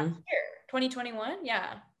 probably last year, 2021.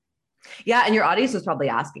 Yeah, and your audience was probably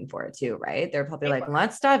asking for it too, right? They're probably like,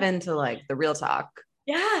 let's dive into like the real talk.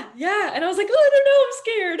 Yeah. And I was like, oh, I don't know, I'm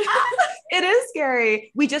scared. It is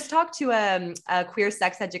scary. We just talked to a queer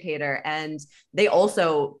sex educator, and they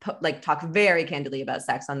also talk very candidly about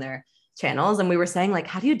sex on their channels. And we were saying, like,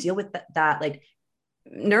 how do you deal with that like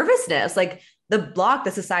nervousness? Like the block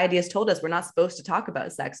the society has told us we're not supposed to talk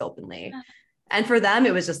about sex openly. And for them,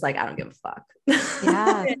 it was just like, I don't give a fuck.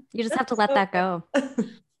 Yeah, you just have to let that go.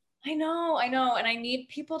 I know. And I need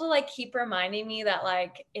people to like keep reminding me that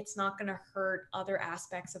like, it's not going to hurt other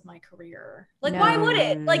aspects of my career. Like, why would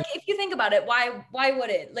it? Like, if you think about it, why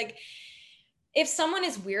would it? Like, if someone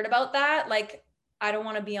is weird about that, like, I don't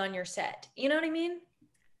want to be on your set. You know what I mean?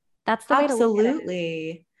 That's the way to look at it.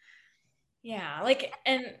 Absolutely. Yeah, like,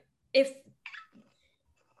 and if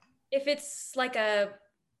it's like a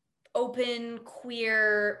open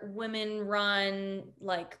queer women run,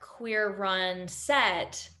 like queer run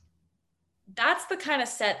set, that's the kind of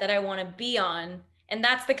set that I want to be on, and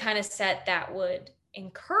that's the kind of set that would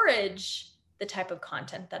encourage the type of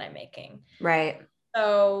content that I'm making. Right.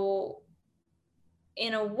 So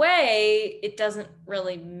in a way, it doesn't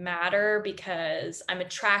really matter because I'm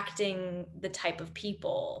attracting the type of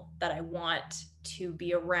people that I want to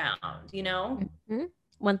be around, you know?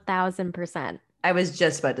 1000%. I was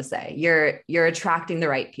just about to say, you're attracting the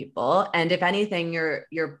right people. And if anything,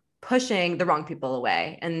 you're pushing the wrong people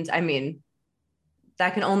away. And I mean,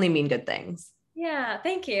 that can only mean good things. Yeah,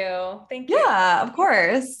 thank you. Thank you. Yeah, of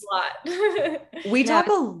course. A lot. We talk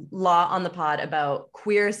a lot on the pod about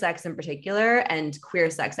queer sex in particular and queer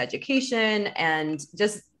sex education and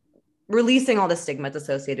just releasing all the stigmas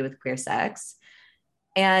associated with queer sex.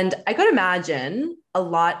 And I could imagine a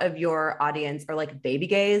lot of your audience are like baby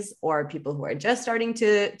gays or people who are just starting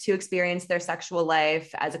to experience their sexual life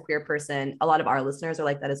as a queer person. A lot of our listeners are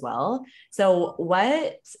like that as well. So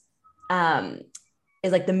what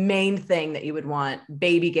is like the main thing that you would want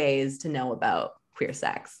baby gays to know about queer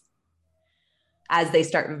sex as they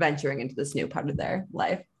start venturing into this new part of their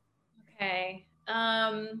life? Okay.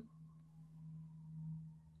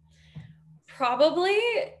 Probably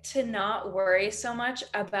to not worry so much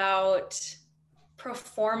about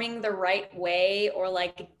performing the right way or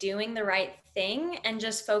like doing the right thing, and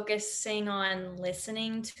just focusing on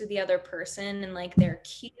listening to the other person and like their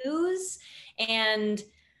cues, and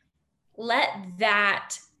let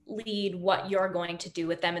that lead what you're going to do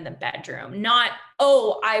with them in the bedroom. Not,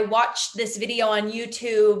 oh, I watched this video on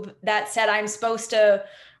YouTube that said I'm supposed to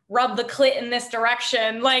rub the clit in this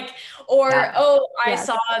direction, like, or I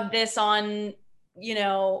saw this on, you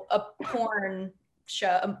know, a porn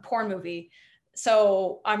show, a porn movie,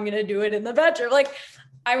 so I'm gonna do it in the bedroom. Like,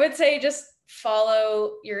 I would say just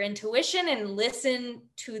follow your intuition and listen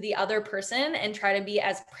to the other person and try to be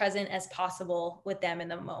as present as possible with them in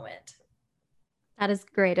the moment. That is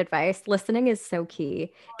great advice. Listening is so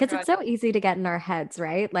key because it's so easy to get in our heads,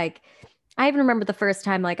 right? Like, I even remember the first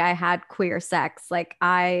time like I had queer sex, like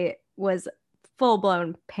I was full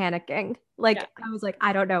blown panicking. Like I was like,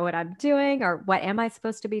 I don't know what I'm doing or what am I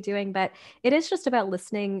supposed to be doing? But it is just about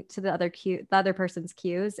listening to the other person's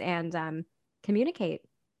cues and communicate.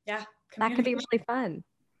 Yeah. That could be really fun.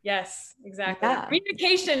 Yes, exactly. Yeah.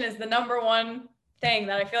 Communication is the number one thing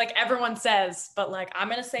that I feel like everyone says, but like, I'm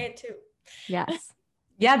going to say it too. Yes.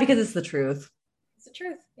 Yeah, because it's the truth. It's the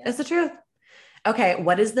truth. Yeah. It's the truth. Okay,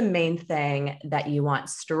 what is the main thing that you want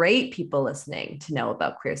straight people listening to know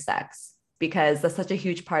about queer sex? Because that's such a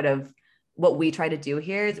huge part of what we try to do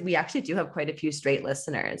here. Is we actually do have quite a few straight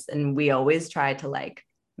listeners, and we always try to like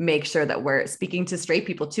make sure that we're speaking to straight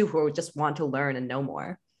people too, who just want to learn and know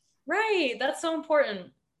more. Right. That's so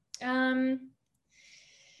important.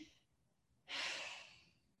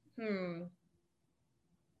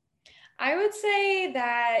 I would say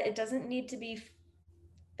that it doesn't need to be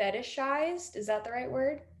fetishized. Is that the right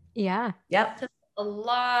word? Yeah. Yep. A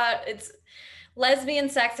lot. It's lesbian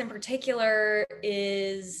sex in particular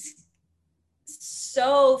is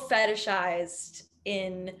so fetishized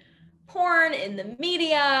in porn, in the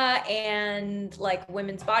media, and like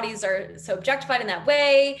women's bodies are so objectified in that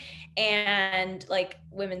way, and like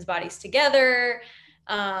women's bodies together.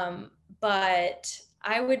 But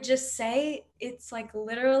I would just say it's like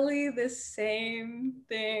literally the same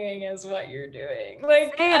thing as what you're doing.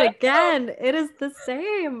 Like, say it again. It is the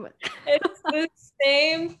same. It's the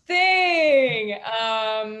same thing.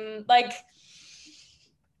 Like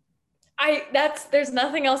there's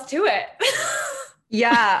nothing else to it.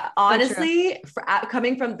 Yeah, honestly,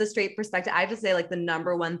 coming from the straight perspective, I have to say like the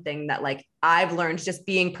number one thing that like I've learned just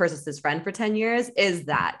being Persis' friend for 10 years is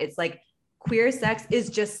that it's like queer sex is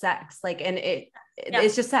just sex. Like, and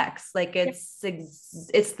it's just sex. Like it's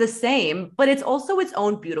the same, but it's also its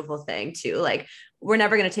own beautiful thing too. Like we're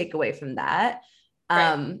never going to take away from that.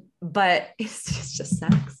 Right. But it's just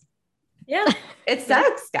sex. Yeah. It's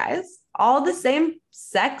sex, guys. All the same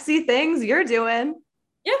sexy things you're doing.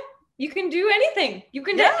 Yeah. You can do anything. You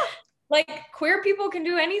can do, like queer people can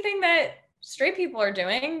do anything that straight people are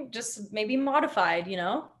doing, just maybe modified, you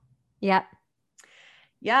know? Yeah.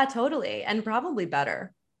 Yeah, totally. And probably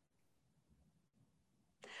better.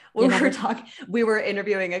 We were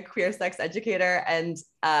interviewing a queer sex educator, and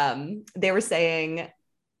they were saying,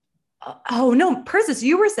 oh no, Persis,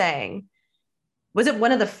 you were saying, was it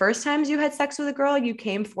one of the first times you had sex with a girl, you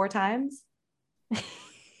came 4 times?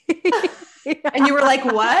 Yeah. And you were like,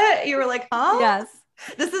 what? You were like, huh? Yes.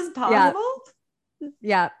 This is possible?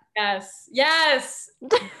 Yeah. Yes. Yes.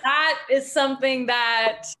 That is something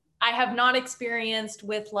that I have not experienced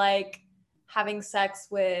with like having sex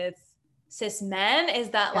with cis men, is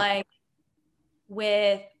that like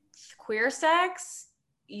with queer sex,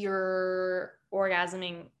 you're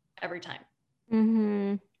orgasming every time.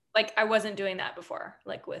 Mm-hmm. Like I wasn't doing that before,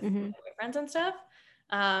 like with my boyfriends and stuff.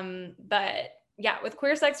 But yeah, with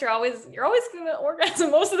queer sex, you're always gonna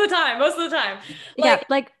orgasm most of the time.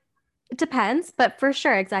 Like it depends, but for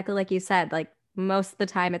sure, exactly like you said, like most of the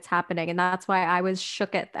time it's happening. And that's why I was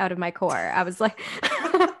shook it out of my core. I was like,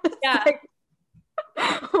 yeah. like,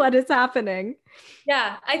 what is happening?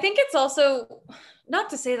 Yeah. I think it's also not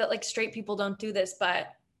to say that like straight people don't do this, but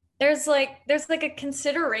there's like a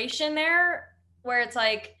consideration there where it's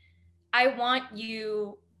like, I want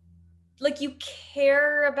you, like you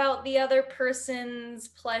care about the other person's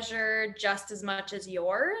pleasure just as much as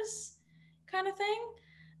yours, kind of thing.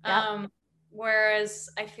 Yep. Whereas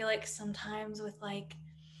I feel like sometimes with like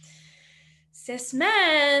cis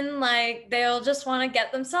men, like they'll just want to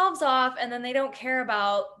get themselves off and then they don't care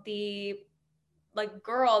about the like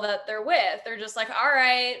girl that they're with. They're just like, all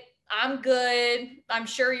right, I'm good. I'm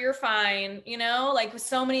sure you're fine. You know, like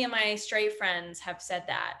so many of my straight friends have said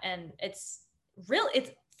that. And it's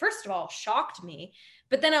first of all shocked me.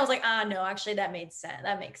 But then I was like, no, actually that made sense.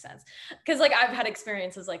 That makes sense. Cause like I've had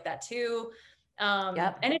experiences like that too.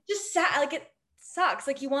 And it just like it sucks.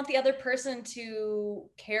 Like you want the other person to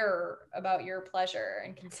care about your pleasure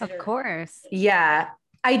and consider. Of course. Yeah.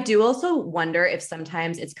 I do also wonder if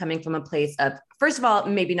sometimes it's coming from a place of, first of all,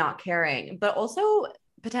 maybe not caring, but also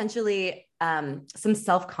potentially some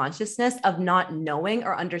self-consciousness of not knowing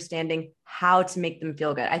or understanding how to make them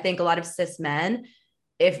feel good. I think a lot of cis men,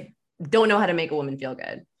 don't know how to make a woman feel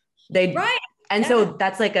good. So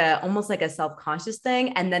that's like almost like a self-conscious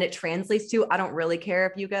thing. And then it translates to, I don't really care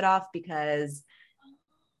if you get off, because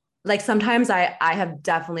like sometimes I have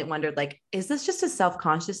definitely wondered, like, is this just a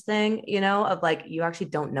self-conscious thing, of like, you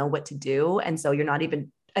actually don't know what to do. And so you're not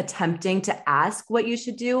even attempting to ask what you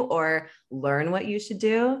should do or learn what you should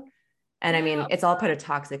do. And I mean, it's all part of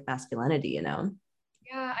toxic masculinity, Yeah,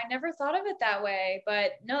 I never thought of it that way,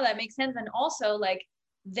 but no, that makes sense. And also like,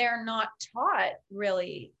 they're not taught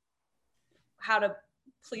really how to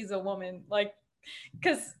please a woman, like,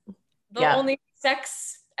 because the only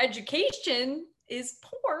sex education is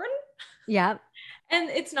porn. Yeah. And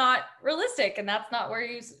it's not realistic, and that's not where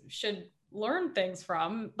you should learn things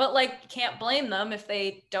from. But like, you can't blame them if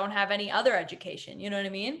they don't have any other education. You know what I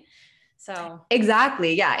mean? So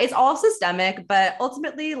exactly. Yeah. It's all systemic, but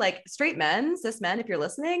ultimately like straight men, cis men, if you're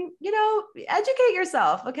listening, educate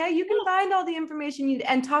yourself. Okay. You can find all the information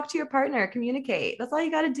and talk to your partner, communicate. That's all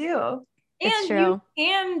you got to do. And you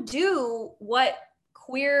can do what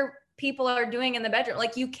queer people are doing in the bedroom.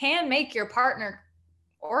 Like you can make your partner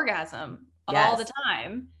orgasm all the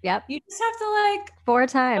time. Yep. You just have to like 4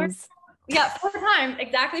 times. Yeah, 4 times.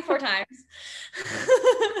 Exactly 4 times.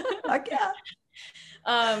 Okay.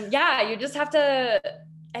 Yeah, you just have to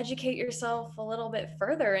educate yourself a little bit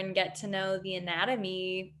further and get to know the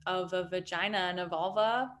anatomy of a vagina and a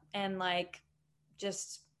vulva, and like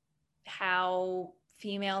just how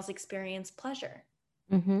females experience pleasure.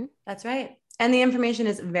 Mm-hmm. That's right. And the information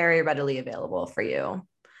is very readily available for you.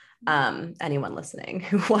 Anyone listening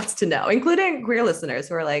who wants to know, including queer listeners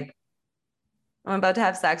who are like, I'm about to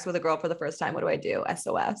have sex with a girl for the first time. What do I do?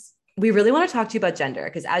 SOS. We really want to talk to you about gender,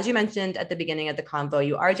 because as you mentioned at the beginning of the convo,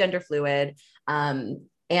 you are gender fluid. And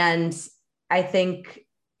I think,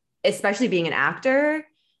 especially being an actor,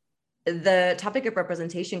 the topic of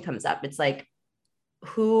representation comes up. It's like,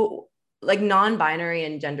 non-binary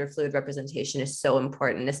and gender fluid representation is so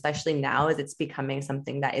important, especially now as it's becoming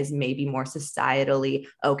something that is maybe more societally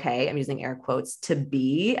okay, I'm using air quotes, to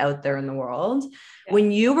be out there in the world. Yeah.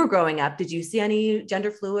 When you were growing up, did you see any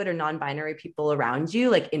gender fluid or non-binary people around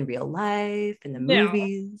you, like in real life, in the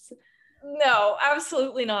movies? No,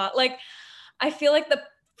 absolutely not. Like, I feel like the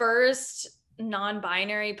first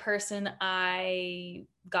non-binary person I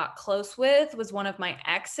got close with was one of my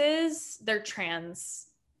exes. They're trans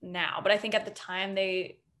now, but I think at the time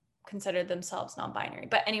they considered themselves non-binary.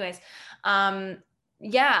 But anyways,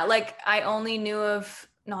 yeah, like I only knew of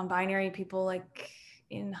non-binary people like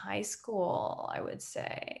in high school, I would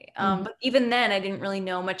say. But even then I didn't really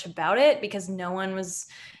know much about it because no one was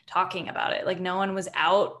talking about it. Like no one was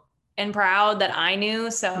out and proud that I knew.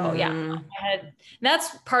 So yeah,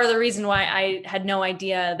 that's part of the reason why I had no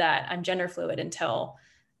idea that I'm gender fluid until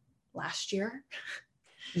last year.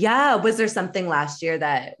 Yeah. Was there something last year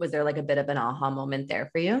was there like a bit of an aha moment there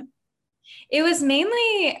for you? It was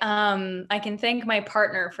mainly, I can thank my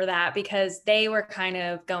partner for that because they were kind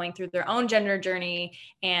of going through their own gender journey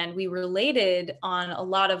and we related on a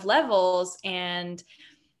lot of levels. And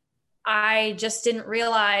I just didn't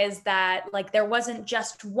realize that like there wasn't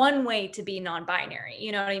just one way to be non-binary.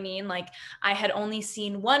 You know what I mean? Like I had only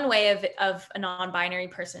seen one way of a non-binary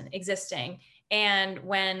person existing. And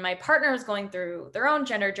when my partner was going through their own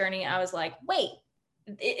gender journey, I was like, wait,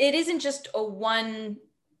 it isn't just a one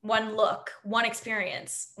look, one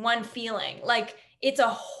experience, one feeling. Like it's a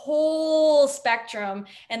whole spectrum.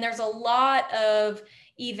 And there's a lot of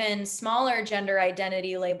even smaller gender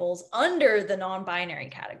identity labels under the non-binary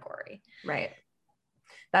category. Right.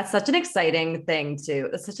 That's such an exciting thing too.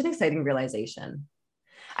 That's such an exciting realization.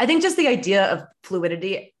 I think just the idea of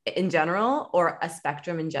fluidity in general or a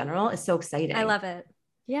spectrum in general is so exciting. I love it.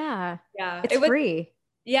 Yeah. Yeah. It's free.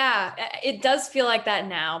 Yeah, it does feel like that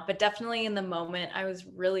now, but definitely in the moment, I was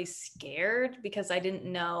really scared because I didn't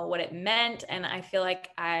know what it meant. And I feel like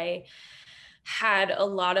I had a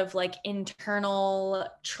lot of like internal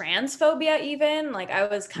transphobia even. Like I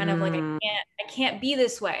was kind of like, I can't be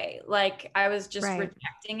this way. Like I was just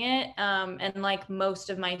rejecting it. And like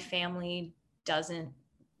most of my family doesn't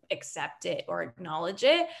accept it or acknowledge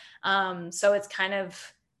it. So it's kind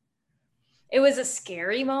of, it was a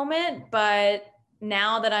scary moment, but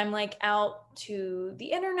now that I'm like out to the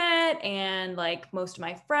internet and like most of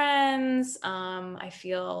my friends, I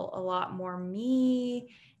feel a lot more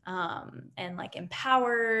me and like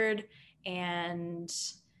empowered, and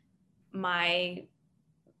my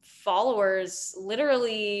followers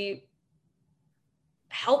literally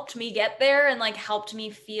helped me get there and like helped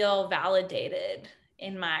me feel validated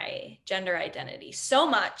in my gender identity so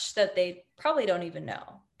much that they probably don't even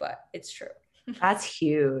know, but it's true. That's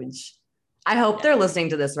huge. I hope they're listening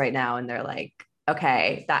to this right now and they're like,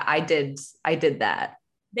 okay, that I did that.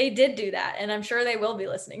 They did do that. And I'm sure they will be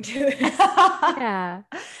listening to this. Yeah.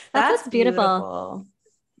 That's beautiful.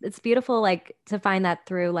 It's beautiful, like to find that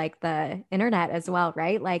through like the internet as well,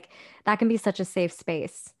 right? Like that can be such a safe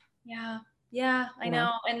space. Yeah. Yeah, I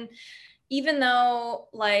know. And even though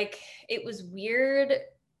like it was weird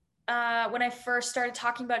when I first started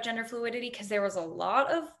talking about gender fluidity, because there was a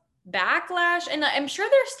lot of backlash, and I'm sure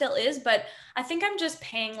there still is, but I think I'm just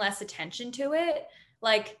paying less attention to it.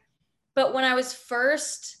 Like, but when I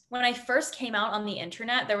first came out on the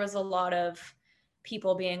internet, there was a lot of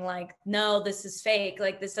people being like, no, this is fake.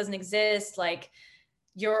 Like, this doesn't exist. Like,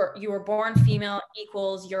 you were born female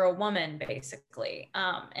equals you're a woman, basically.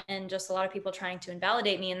 And just a lot of people trying to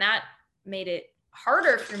invalidate me. And that made it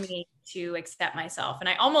harder for me to accept myself. And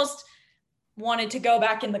I almost wanted to go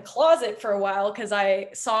back in the closet for a while because I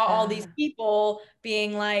saw all these people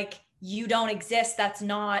being like, you don't exist, that's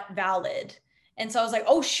not valid. And so I was like,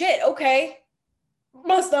 oh shit, okay,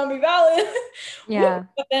 must not be valid. Yeah.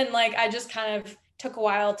 But then like I just kind of took a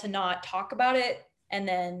while to not talk about it, and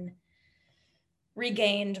then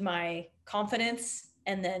regained my confidence,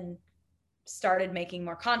 and then started making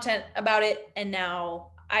more content about it, and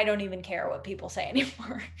now I don't even care what people say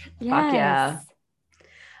anymore. Yes. Fuck yeah.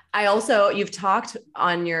 You've talked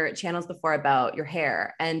on your channels before about your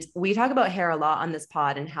hair, and we talk about hair a lot on this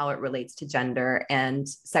pod and how it relates to gender and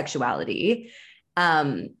sexuality.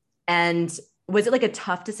 And was it like a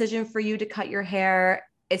tough decision for you to cut your hair,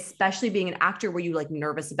 especially being an actor? Were you like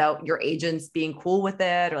nervous about your agents being cool with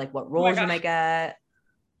it, or like what roles you might get?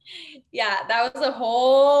 Yeah, that was a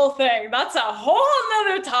whole thing. That's a whole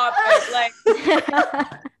nother topic. Like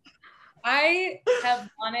I have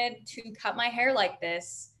wanted to cut my hair like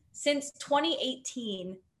this since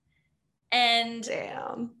 2018. And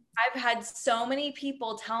damn, I've had so many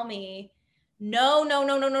people tell me, no,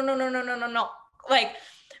 like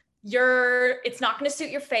it's not going to suit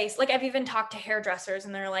your face. Like I've even talked to hairdressers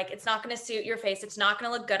and they're like, it's not going to suit your face. It's not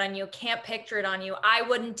going to look good on you. Can't picture it on you. I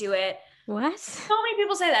wouldn't do it. What? So many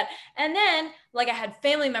people say that. And then like I had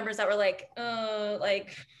family members that were like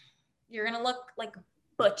you're going to look like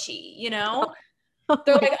butchy, you know?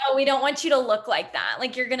 They're like, oh, we don't want you to look like that.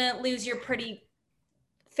 Like you're going to lose your pretty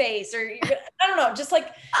face, or I don't know, just like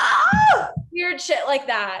weird shit like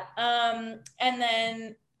that. And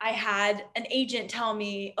then I had an agent tell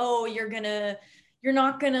me, oh, you're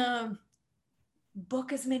not gonna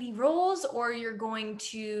book as many roles, or you're going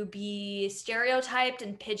to be stereotyped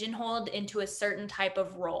and pigeonholed into a certain type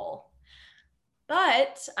of role.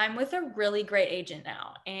 But I'm with a really great agent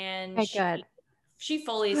now, and she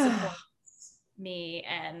fully supports me,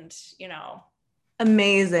 and you know,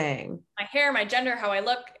 amazing. My hair, my gender, how I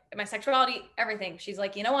look, my sexuality, everything. She's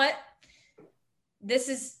like, you know what? This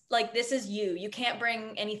is you. You can't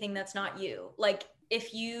bring anything that's not you. Like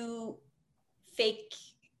if you fake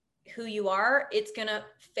who you are, it's gonna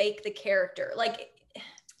fake the character. Like,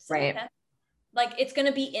 right. Like it's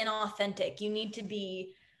gonna be inauthentic. You need to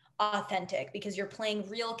be authentic because you're playing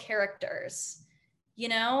real characters, you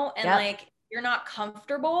know? And like you're not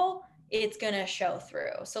comfortable, it's gonna show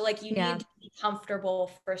through. So like you need to be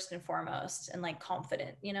comfortable first and foremost and like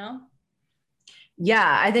confident, you know?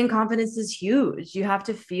 Yeah, I think confidence is huge. You have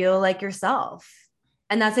to feel like yourself.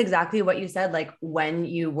 And that's exactly what you said. Like when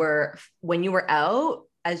you were out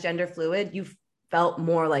as gender fluid, you felt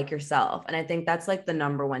more like yourself. And I think that's like the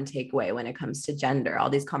number one takeaway when it comes to gender. All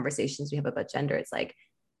these conversations we have about gender, it's like,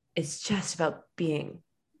 it's just about being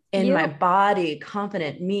in my body,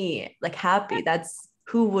 confident, me, like happy. That's,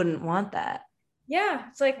 who wouldn't want that? Yeah.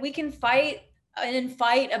 It's like we can fight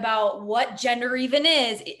about what gender even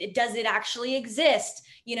is. Does it actually exist?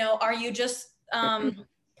 You know, are you just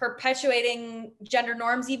perpetuating gender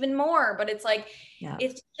norms even more? But it's like,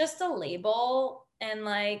 it's just a label. And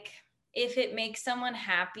like, if it makes someone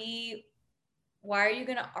happy, why are you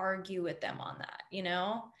going to argue with them on that? You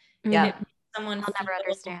know? Yeah. Someone I'll never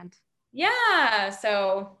understand. Yeah.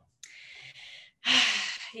 So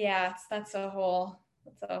yeah, that's a whole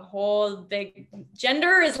big,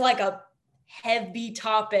 gender is like a heavy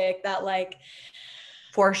topic that like,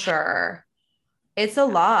 for sure. It's a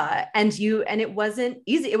lot. And it wasn't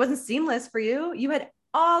easy. It wasn't seamless for you. You had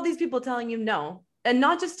all these people telling you no, and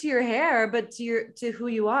not just to your hair, but to who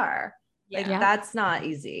you are. Like that's not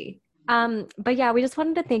easy. But yeah, we just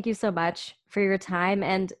wanted to thank you so much for your time.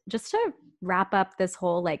 And just to wrap up this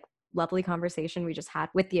whole like lovely conversation we just had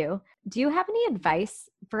with you, do you have any advice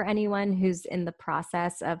for anyone who's in the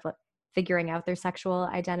process of figuring out their sexual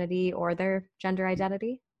identity or their gender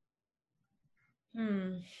identity?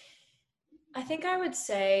 I think I would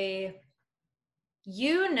say,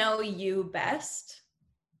 you know you best.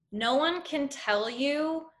 No one can tell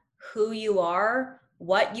you who you are,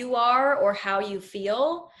 what you are, or how you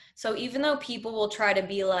feel. So even though people will try to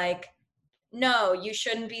be like, no, you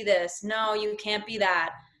shouldn't be this, no, you can't be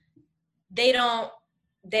that, they don't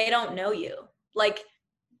know you. Like,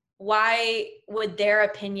 why would their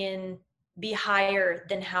opinion be higher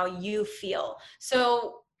than how you feel?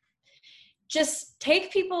 So just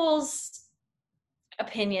take people's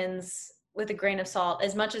opinions with a grain of salt,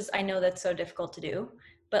 as much as I know that's so difficult to do,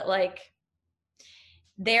 but like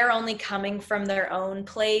they're only coming from their own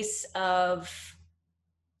place of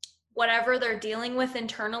whatever they're dealing with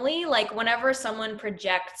internally. Like whenever someone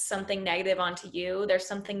projects something negative onto you, there's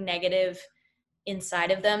something negative inside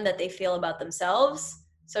of them that they feel about themselves.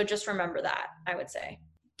 So just remember that, I would say.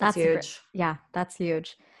 That's huge. Yeah, that's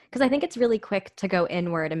huge. Because I think it's really quick to go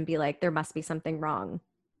inward and be like, there must be something wrong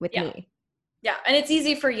with me. Yeah. And it's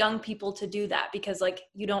easy for young people to do that because like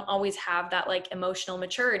you don't always have that like emotional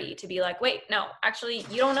maturity to be like, wait, no, actually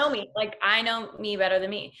you don't know me. Like I know me better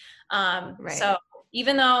than me. Right. So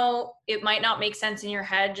even though it might not make sense in your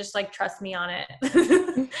head, just like trust me on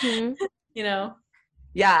it. You know?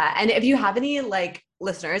 Yeah. And if you have any like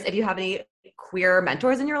listeners, if you have any queer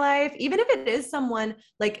mentors in your life, even if it is someone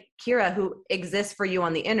like Kira who exists for you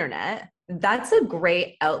on the internet, that's a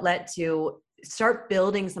great outlet to start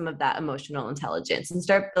building some of that emotional intelligence and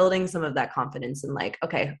start building some of that confidence and like,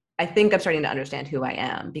 okay, I think I'm starting to understand who I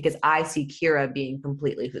am because I see Kira being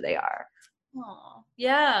completely who they are. Oh,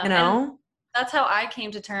 yeah. You know? And that's how I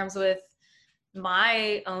came to terms with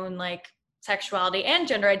my own like sexuality and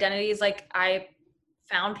gender identities. Like I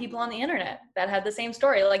found people on the internet that had the same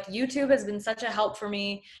story. Like YouTube has been such a help for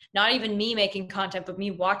me, not even me making content, but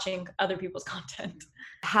me watching other people's content.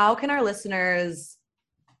 How can our listeners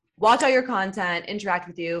watch all your content, interact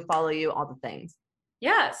with you, follow you, all the things?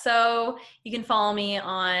 Yeah, so you can follow me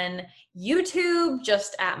on YouTube,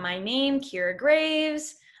 just at my name, Kira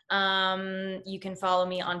Graves. You can follow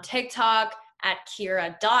me on TikTok at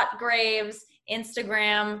Kira.Graves,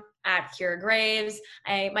 Instagram at Kira Graves.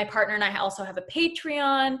 My partner and I also have a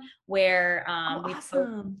Patreon where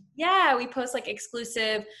we post like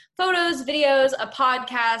exclusive photos, videos, a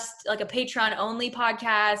podcast, like a Patreon only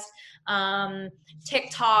podcast,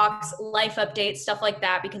 TikToks, life updates, stuff like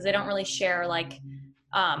that, because they don't really share like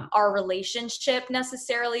our relationship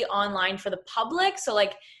necessarily online for the public. So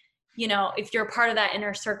like, you know, if you're part of that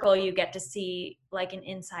inner circle, you get to see like an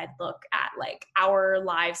inside look at like our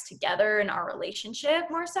lives together and our relationship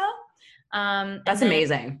more so. That's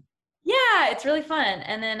amazing. Yeah, it's really fun.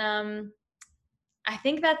 And then I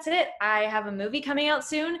think that's it. I have a movie coming out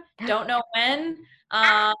soon. Don't know when.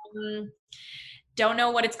 Don't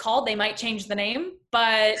know what it's called. They might change the name,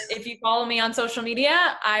 but if you follow me on social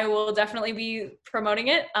media, I will definitely be promoting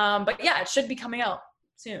it. But yeah, it should be coming out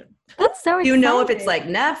soon. That's so exciting. Do you know if it's like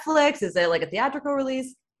Netflix? Is it like a theatrical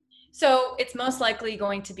release? So it's most likely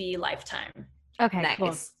going to be Lifetime. Okay, Nice.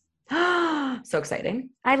 cool. So exciting.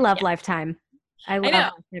 I love Lifetime. I love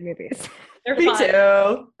Lifetime movies. They're Me fun.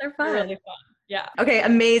 too. They're fun. They're really fun. Yeah. Okay,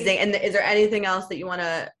 amazing. And is there anything else that you want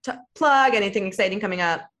to plug? Anything exciting coming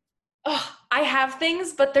up? Oh, I have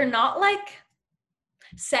things, but they're not like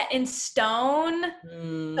set in stone.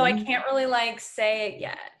 So I can't really like say it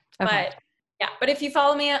yet. Okay. But yeah, but if you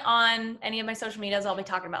follow me on any of my social medias, I'll be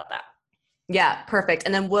talking about that. Yeah, perfect.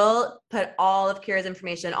 And then we'll put all of Kira's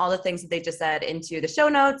information, all the things that they just said into the show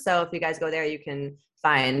notes. So if you guys go there, you can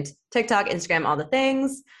find TikTok, Instagram, all the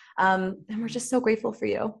things. And we're just so grateful for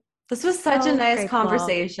you. This was such a nice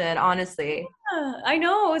conversation, honestly. Yeah, I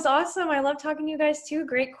know, it was awesome. I love talking to you guys too.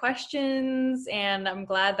 Great questions. And I'm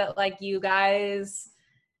glad that like you guys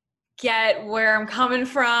get where I'm coming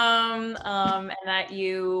from, and that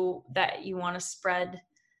you want to spread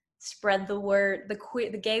the word,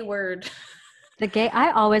 the gay word.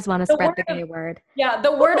 I always want to spread the gay word. Yeah,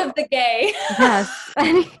 the word of the gay. Yes.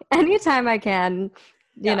 Anytime I can,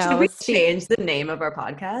 you know. Should we change the name of our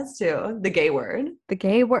podcast to The Gay Word? The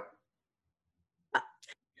gay word.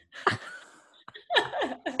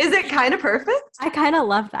 Is it kind of perfect? I kind of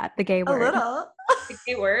love that. The gay word. A little. The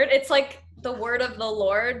gay word. It's like the word of the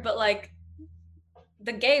Lord, but like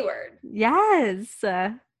the gay word. Yes.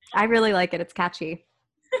 I really like it. It's catchy.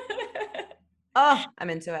 Oh, I'm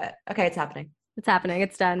into it. Okay, it's happening. It's happening.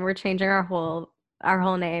 It's done. We're changing our whole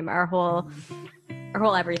name, our whole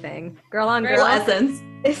everything. Girl on girl essence.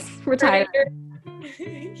 It's retired.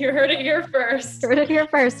 You heard it here first. You heard it here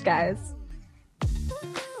first, guys.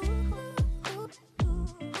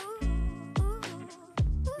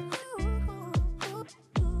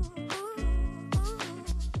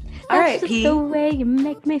 All right, P. The way you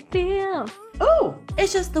make me feel. Ooh,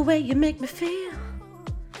 it's just the way you make me feel.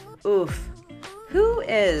 Oof. Who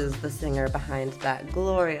is the singer behind that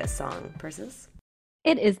glorious song, Persis?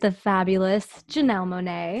 It is the fabulous Janelle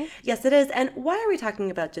Monáe. Yes, it is. And why are we talking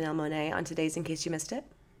about Janelle Monáe on today's In Case You Missed It?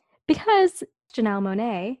 Because Janelle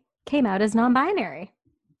Monáe came out as non-binary.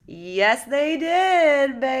 Yes, they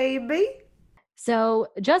did, baby. So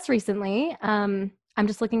just recently, I'm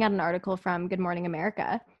just looking at an article from Good Morning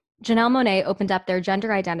America. Janelle Monáe opened up their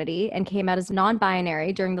gender identity and came out as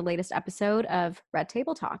non-binary during the latest episode of Red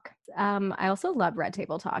Table Talk. I also love Red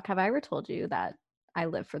Table Talk. Have I ever told you that I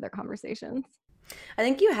live for their conversations? I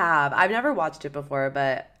think you have. I've never watched it before,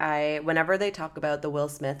 but whenever they talk about the Will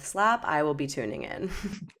Smith slap, I will be tuning in.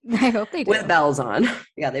 I hope they do. With bells on.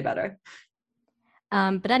 Yeah, they better.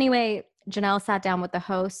 But anyway, Janelle sat down with the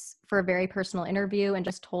hosts for a very personal interview and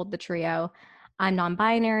just told the trio, I'm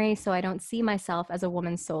non-binary, so I don't see myself as a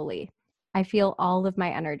woman solely. I feel all of my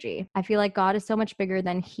energy. I feel like God is so much bigger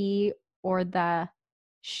than he or the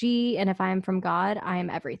she, and if I am from God, I am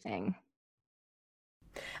everything.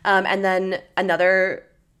 And then Janelle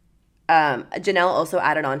also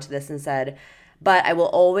added on to this and said, but I will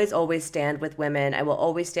always, always stand with women. I will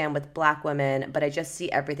always stand with Black women, but I just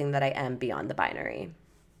see everything that I am beyond the binary.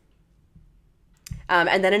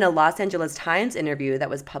 And then in a Los Angeles Times interview that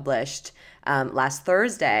was published last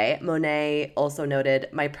Thursday, Monáe also noted,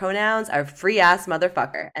 my pronouns are free ass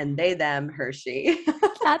motherfucker and they, them, her, she.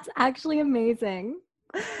 That's actually amazing.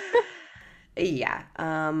 Yeah,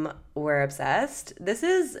 we're obsessed. This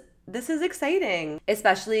is exciting,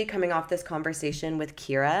 especially coming off this conversation with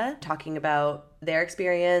Kira, talking about their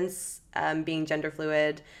experience being gender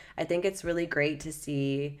fluid. I think it's really great to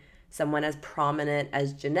see someone as prominent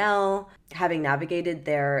as Janelle having navigated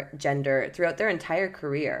their gender throughout their entire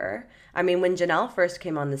career. I mean, when Janelle first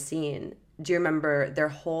came on the scene, do you remember their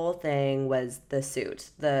whole thing was the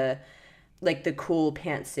suit, the cool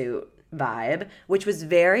pantsuit vibe, which was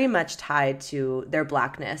very much tied to their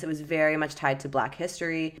Blackness. It was very much tied to Black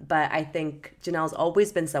history. But I think Janelle's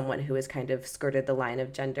always been someone who has kind of skirted the line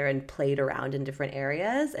of gender and played around in different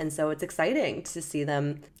areas. And so it's exciting to see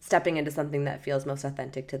them stepping into something that feels most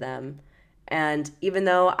authentic to them. And even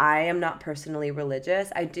though I am not personally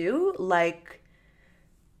religious, I do like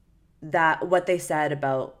that what they said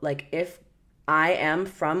about, like, if I am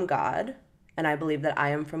from God and I believe that I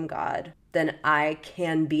am from God, then I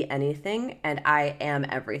can be anything and I am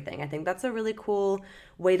everything. I think that's a really cool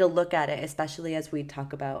way to look at it, especially as we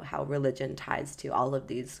talk about how religion ties to all of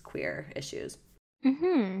these queer issues.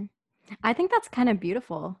 Mm-hmm. I think that's kind of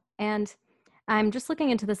beautiful. And I'm just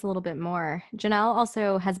looking into this a little bit more. Janelle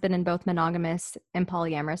also has been in both monogamous and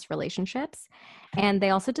polyamorous relationships. And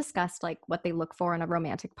they also discussed like what they look for in a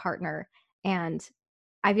romantic partner. And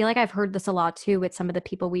I feel like I've heard this a lot too with some of the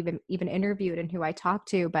people we've even interviewed and who I talk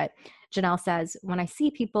to. But Janelle says, when I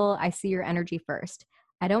see people, I see your energy first.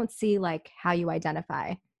 I don't see like how you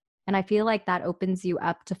identify. And I feel like that opens you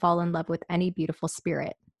up to fall in love with any beautiful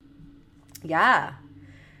spirit. Yeah.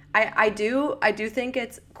 I do think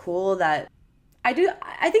it's cool that I think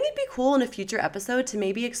it'd be cool in a future episode to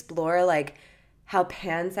maybe explore like how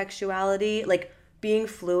pansexuality, like being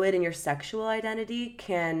fluid in your sexual identity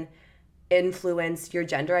can influence your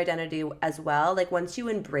gender identity as well. Like once you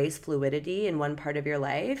embrace fluidity in one part of your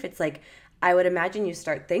life, it's like I would imagine you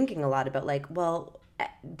start thinking a lot about like, well,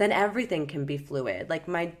 then everything can be fluid. Like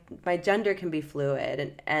my gender can be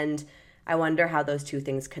fluid, and I wonder how those two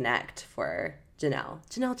things connect for Janelle.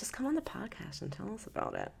 Janelle, just come on the podcast and tell us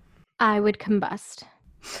about it. I would combust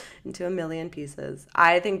into a million pieces.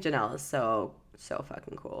 I think Janelle is so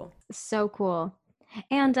fucking cool. So cool.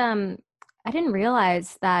 And I didn't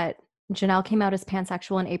realize that Janelle came out as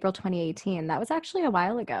pansexual in April 2018. That was actually a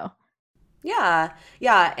while ago. Yeah.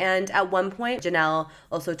 And at one point, Janelle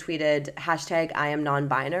also tweeted hashtag I am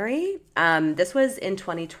non-binary. This was in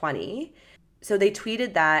 2020. So they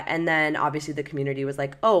tweeted that, and then obviously the community was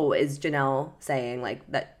like, oh, is Janelle saying like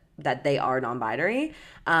that they are non-binary?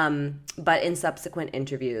 But in subsequent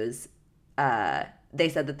interviews, they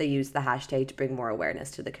said that they used the hashtag to bring more awareness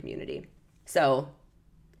to the community. So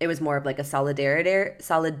it was more of like a solidarity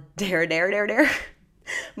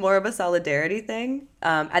more of a solidarity thing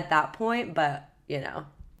at that point, but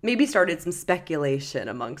maybe started some speculation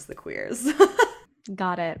amongst the queers.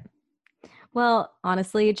 Got it. Well,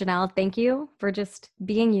 honestly, Janelle, thank you for just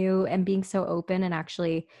being you and being so open and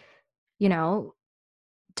actually,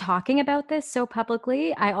 talking about this so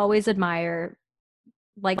publicly. I always admire,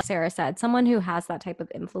 like Sarah said, someone who has that type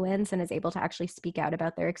of influence and is able to actually speak out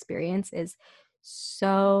about their experience is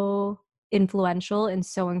so influential and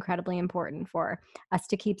so incredibly important for us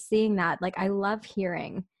to keep seeing that. Like, I love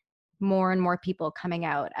hearing more and more people coming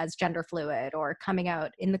out as gender fluid or coming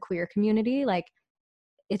out in the queer community. Like,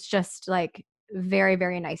 it's just like very,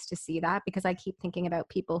 very nice to see that, because I keep thinking about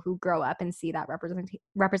people who grow up and see that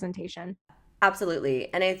representation.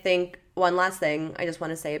 Absolutely. And I think one last thing I just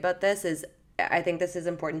want to say about this is I think this is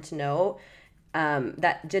important to know,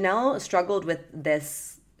 that Janelle struggled with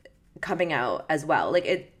this coming out as well.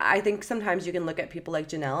 Like I think sometimes you can look at people like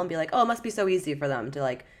Janelle and be like, oh, it must be so easy for them to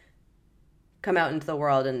like come out into the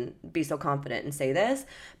world and be so confident and say this.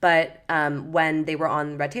 But when they were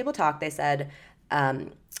on Red Table Talk, they said,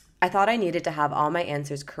 I thought I needed to have all my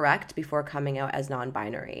answers correct before coming out as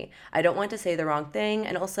non-binary. I don't want to say the wrong thing,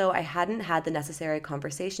 and also I hadn't had the necessary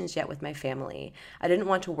conversations yet with my family. I didn't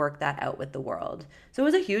want to work that out with the world. So it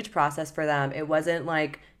was a huge process for them. It wasn't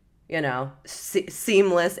like,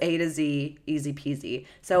 seamless A to Z, easy peasy.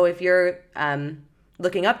 So if you're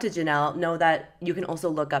looking up to Janelle, know that you can also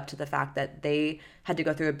look up to the fact that they had to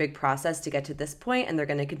go through a big process to get to this point, and they're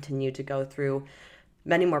going to continue to go through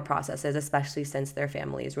many more processes, especially since their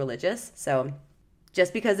family is religious. So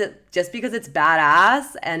just because it's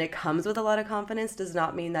badass and it comes with a lot of confidence does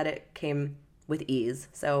not mean that it came with ease.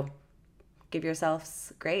 So give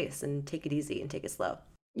yourselves grace and take it easy and take it slow.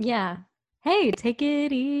 Yeah. Hey, take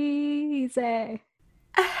it easy.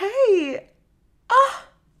 Hey. Oh,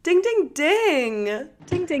 ding, ding, ding.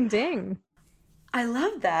 Ding, ding, ding. I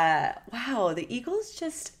love that. Wow, the Eagles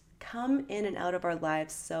just come in and out of our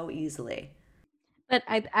lives so easily. But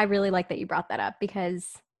I really like that you brought that up,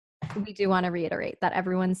 because we do want to reiterate that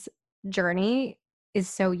everyone's journey is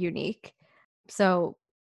so unique. So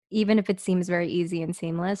even if it seems very easy and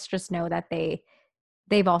seamless, just know that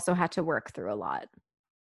they've also had to work through a lot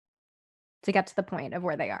to get to the point of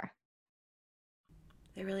where they are.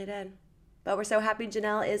 They really did. But we're so happy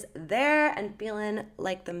Janelle is there and feeling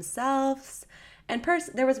like themselves. And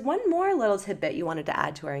there was one more little tidbit you wanted to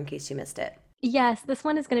add to her in case you missed it. Yes, this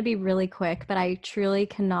one is going to be really quick, but I truly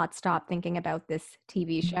cannot stop thinking about this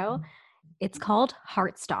TV show. It's called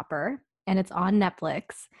Heartstopper, and it's on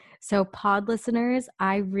Netflix. So pod listeners,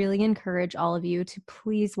 I really encourage all of you to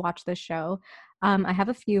please watch this show. I have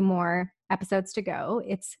a few more episodes to go.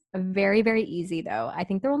 It's very, very easy though. I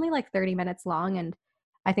think they're only like 30 minutes long, and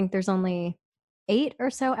I think there's only 8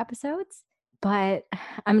 or so episodes. But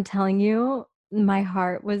I'm telling you, my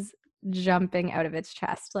heart was jumping out of its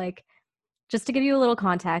chest. Like, just to give you a little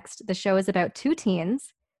context, the show is about 2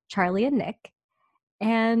 teens, Charlie and Nick,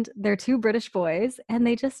 and they're 2 British boys, and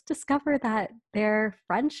they just discover that their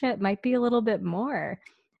friendship might be a little bit more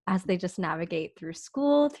as they just navigate through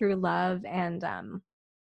school, through love, and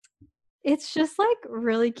it's just like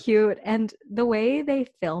really cute. And the way they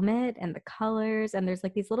film it and the colors, and there's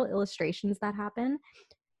like these little illustrations that happen,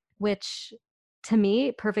 which to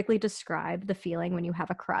me perfectly describe the feeling when you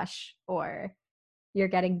have a crush or you're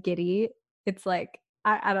getting giddy. It's like,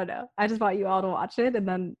 I don't know. I just want you all to watch it and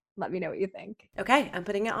then let me know what you think. Okay, I'm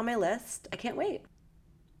putting it on my list. I can't wait.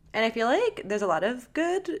 And I feel like there's a lot of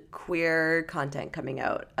good queer content coming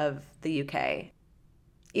out of the UK.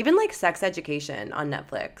 Even like Sex Education on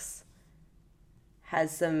Netflix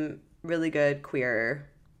has some really good queer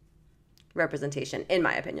representation, in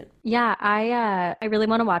my opinion. Yeah, I really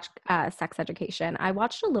want to watch Sex Education. I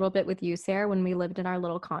watched a little bit with you, Sarah, when we lived in our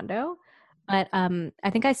little condo, but I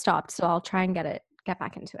think I stopped, so I'll try and get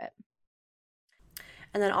back into it.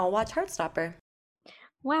 And then I'll watch Heartstopper.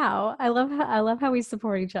 Wow, I love how we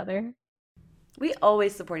support each other. We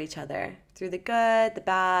always support each other through the good, the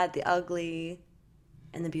bad, the ugly,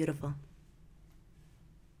 and the beautiful.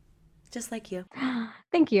 Just like you.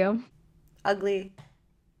 Thank you. Ugly.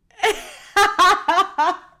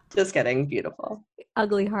 Just kidding. Beautiful.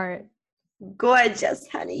 Ugly heart. Gorgeous,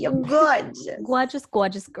 honey. You're gorgeous. Gorgeous,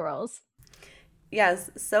 gorgeous girls.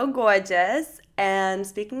 Yes, so gorgeous. And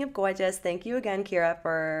speaking of gorgeous, thank you again, Kira,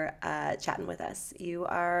 for chatting with us. You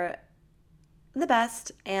are the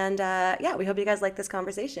best. And yeah, we hope you guys like this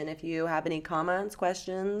conversation. If you have any comments,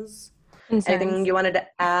 questions, anything you wanted to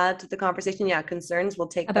add to the conversation, yeah, concerns, we'll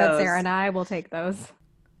take about those. Sarah and I, we'll take those.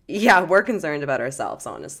 Yeah, we're concerned about ourselves,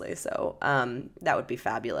 honestly. So that would be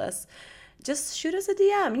fabulous. Just shoot us a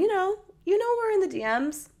DM. You know we're in the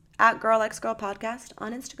DMs at Girl X Girl Podcast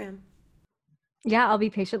on Instagram. Yeah, I'll be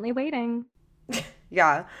patiently waiting.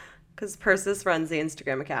 Yeah, because Persis runs the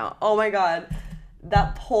Instagram account. Oh my God,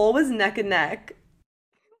 that poll was neck and neck.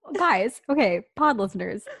 Guys, okay, pod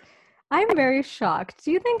listeners, I'm very shocked.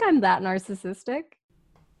 Do you think I'm that narcissistic?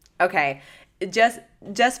 Okay,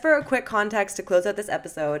 just for a quick context to close out this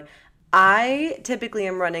episode, I typically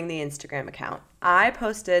am running the Instagram account. I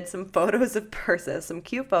posted some photos of Persis, some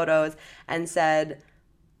cute photos, and said,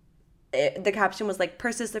 the caption was like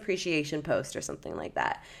Persis appreciation post or something like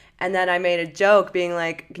that. And then I made a joke being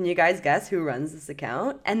like, can you guys guess who runs this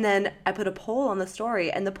account? And then I put a poll on the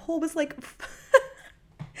story, and the poll was like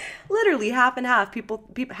literally half and half.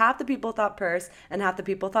 Half the people thought Purse and half the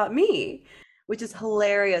people thought me, which is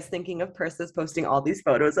hilarious thinking of Persis posting all these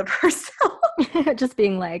photos of herself. Just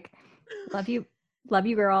being like, love you,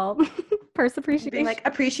 girl. Purse appreciation. Being like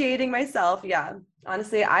appreciating myself. Yeah.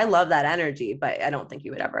 Honestly, I love that energy, but I don't think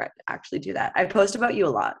you would ever actually do that. I post about you a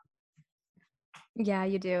lot. Yeah,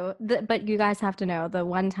 you do. But you guys have to know, the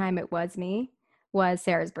one time it was me was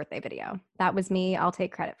Sarah's birthday video. That was me. I'll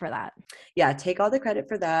take credit for that. Yeah, take all the credit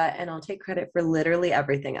for that, and I'll take credit for literally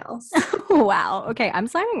everything else. Wow. Okay, I'm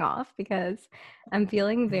signing off because I'm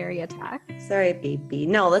feeling very attacked. Sorry, baby.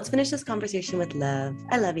 No, let's finish this conversation with love.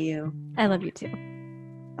 I love you. I love you too.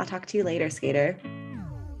 I'll talk to you later, skater.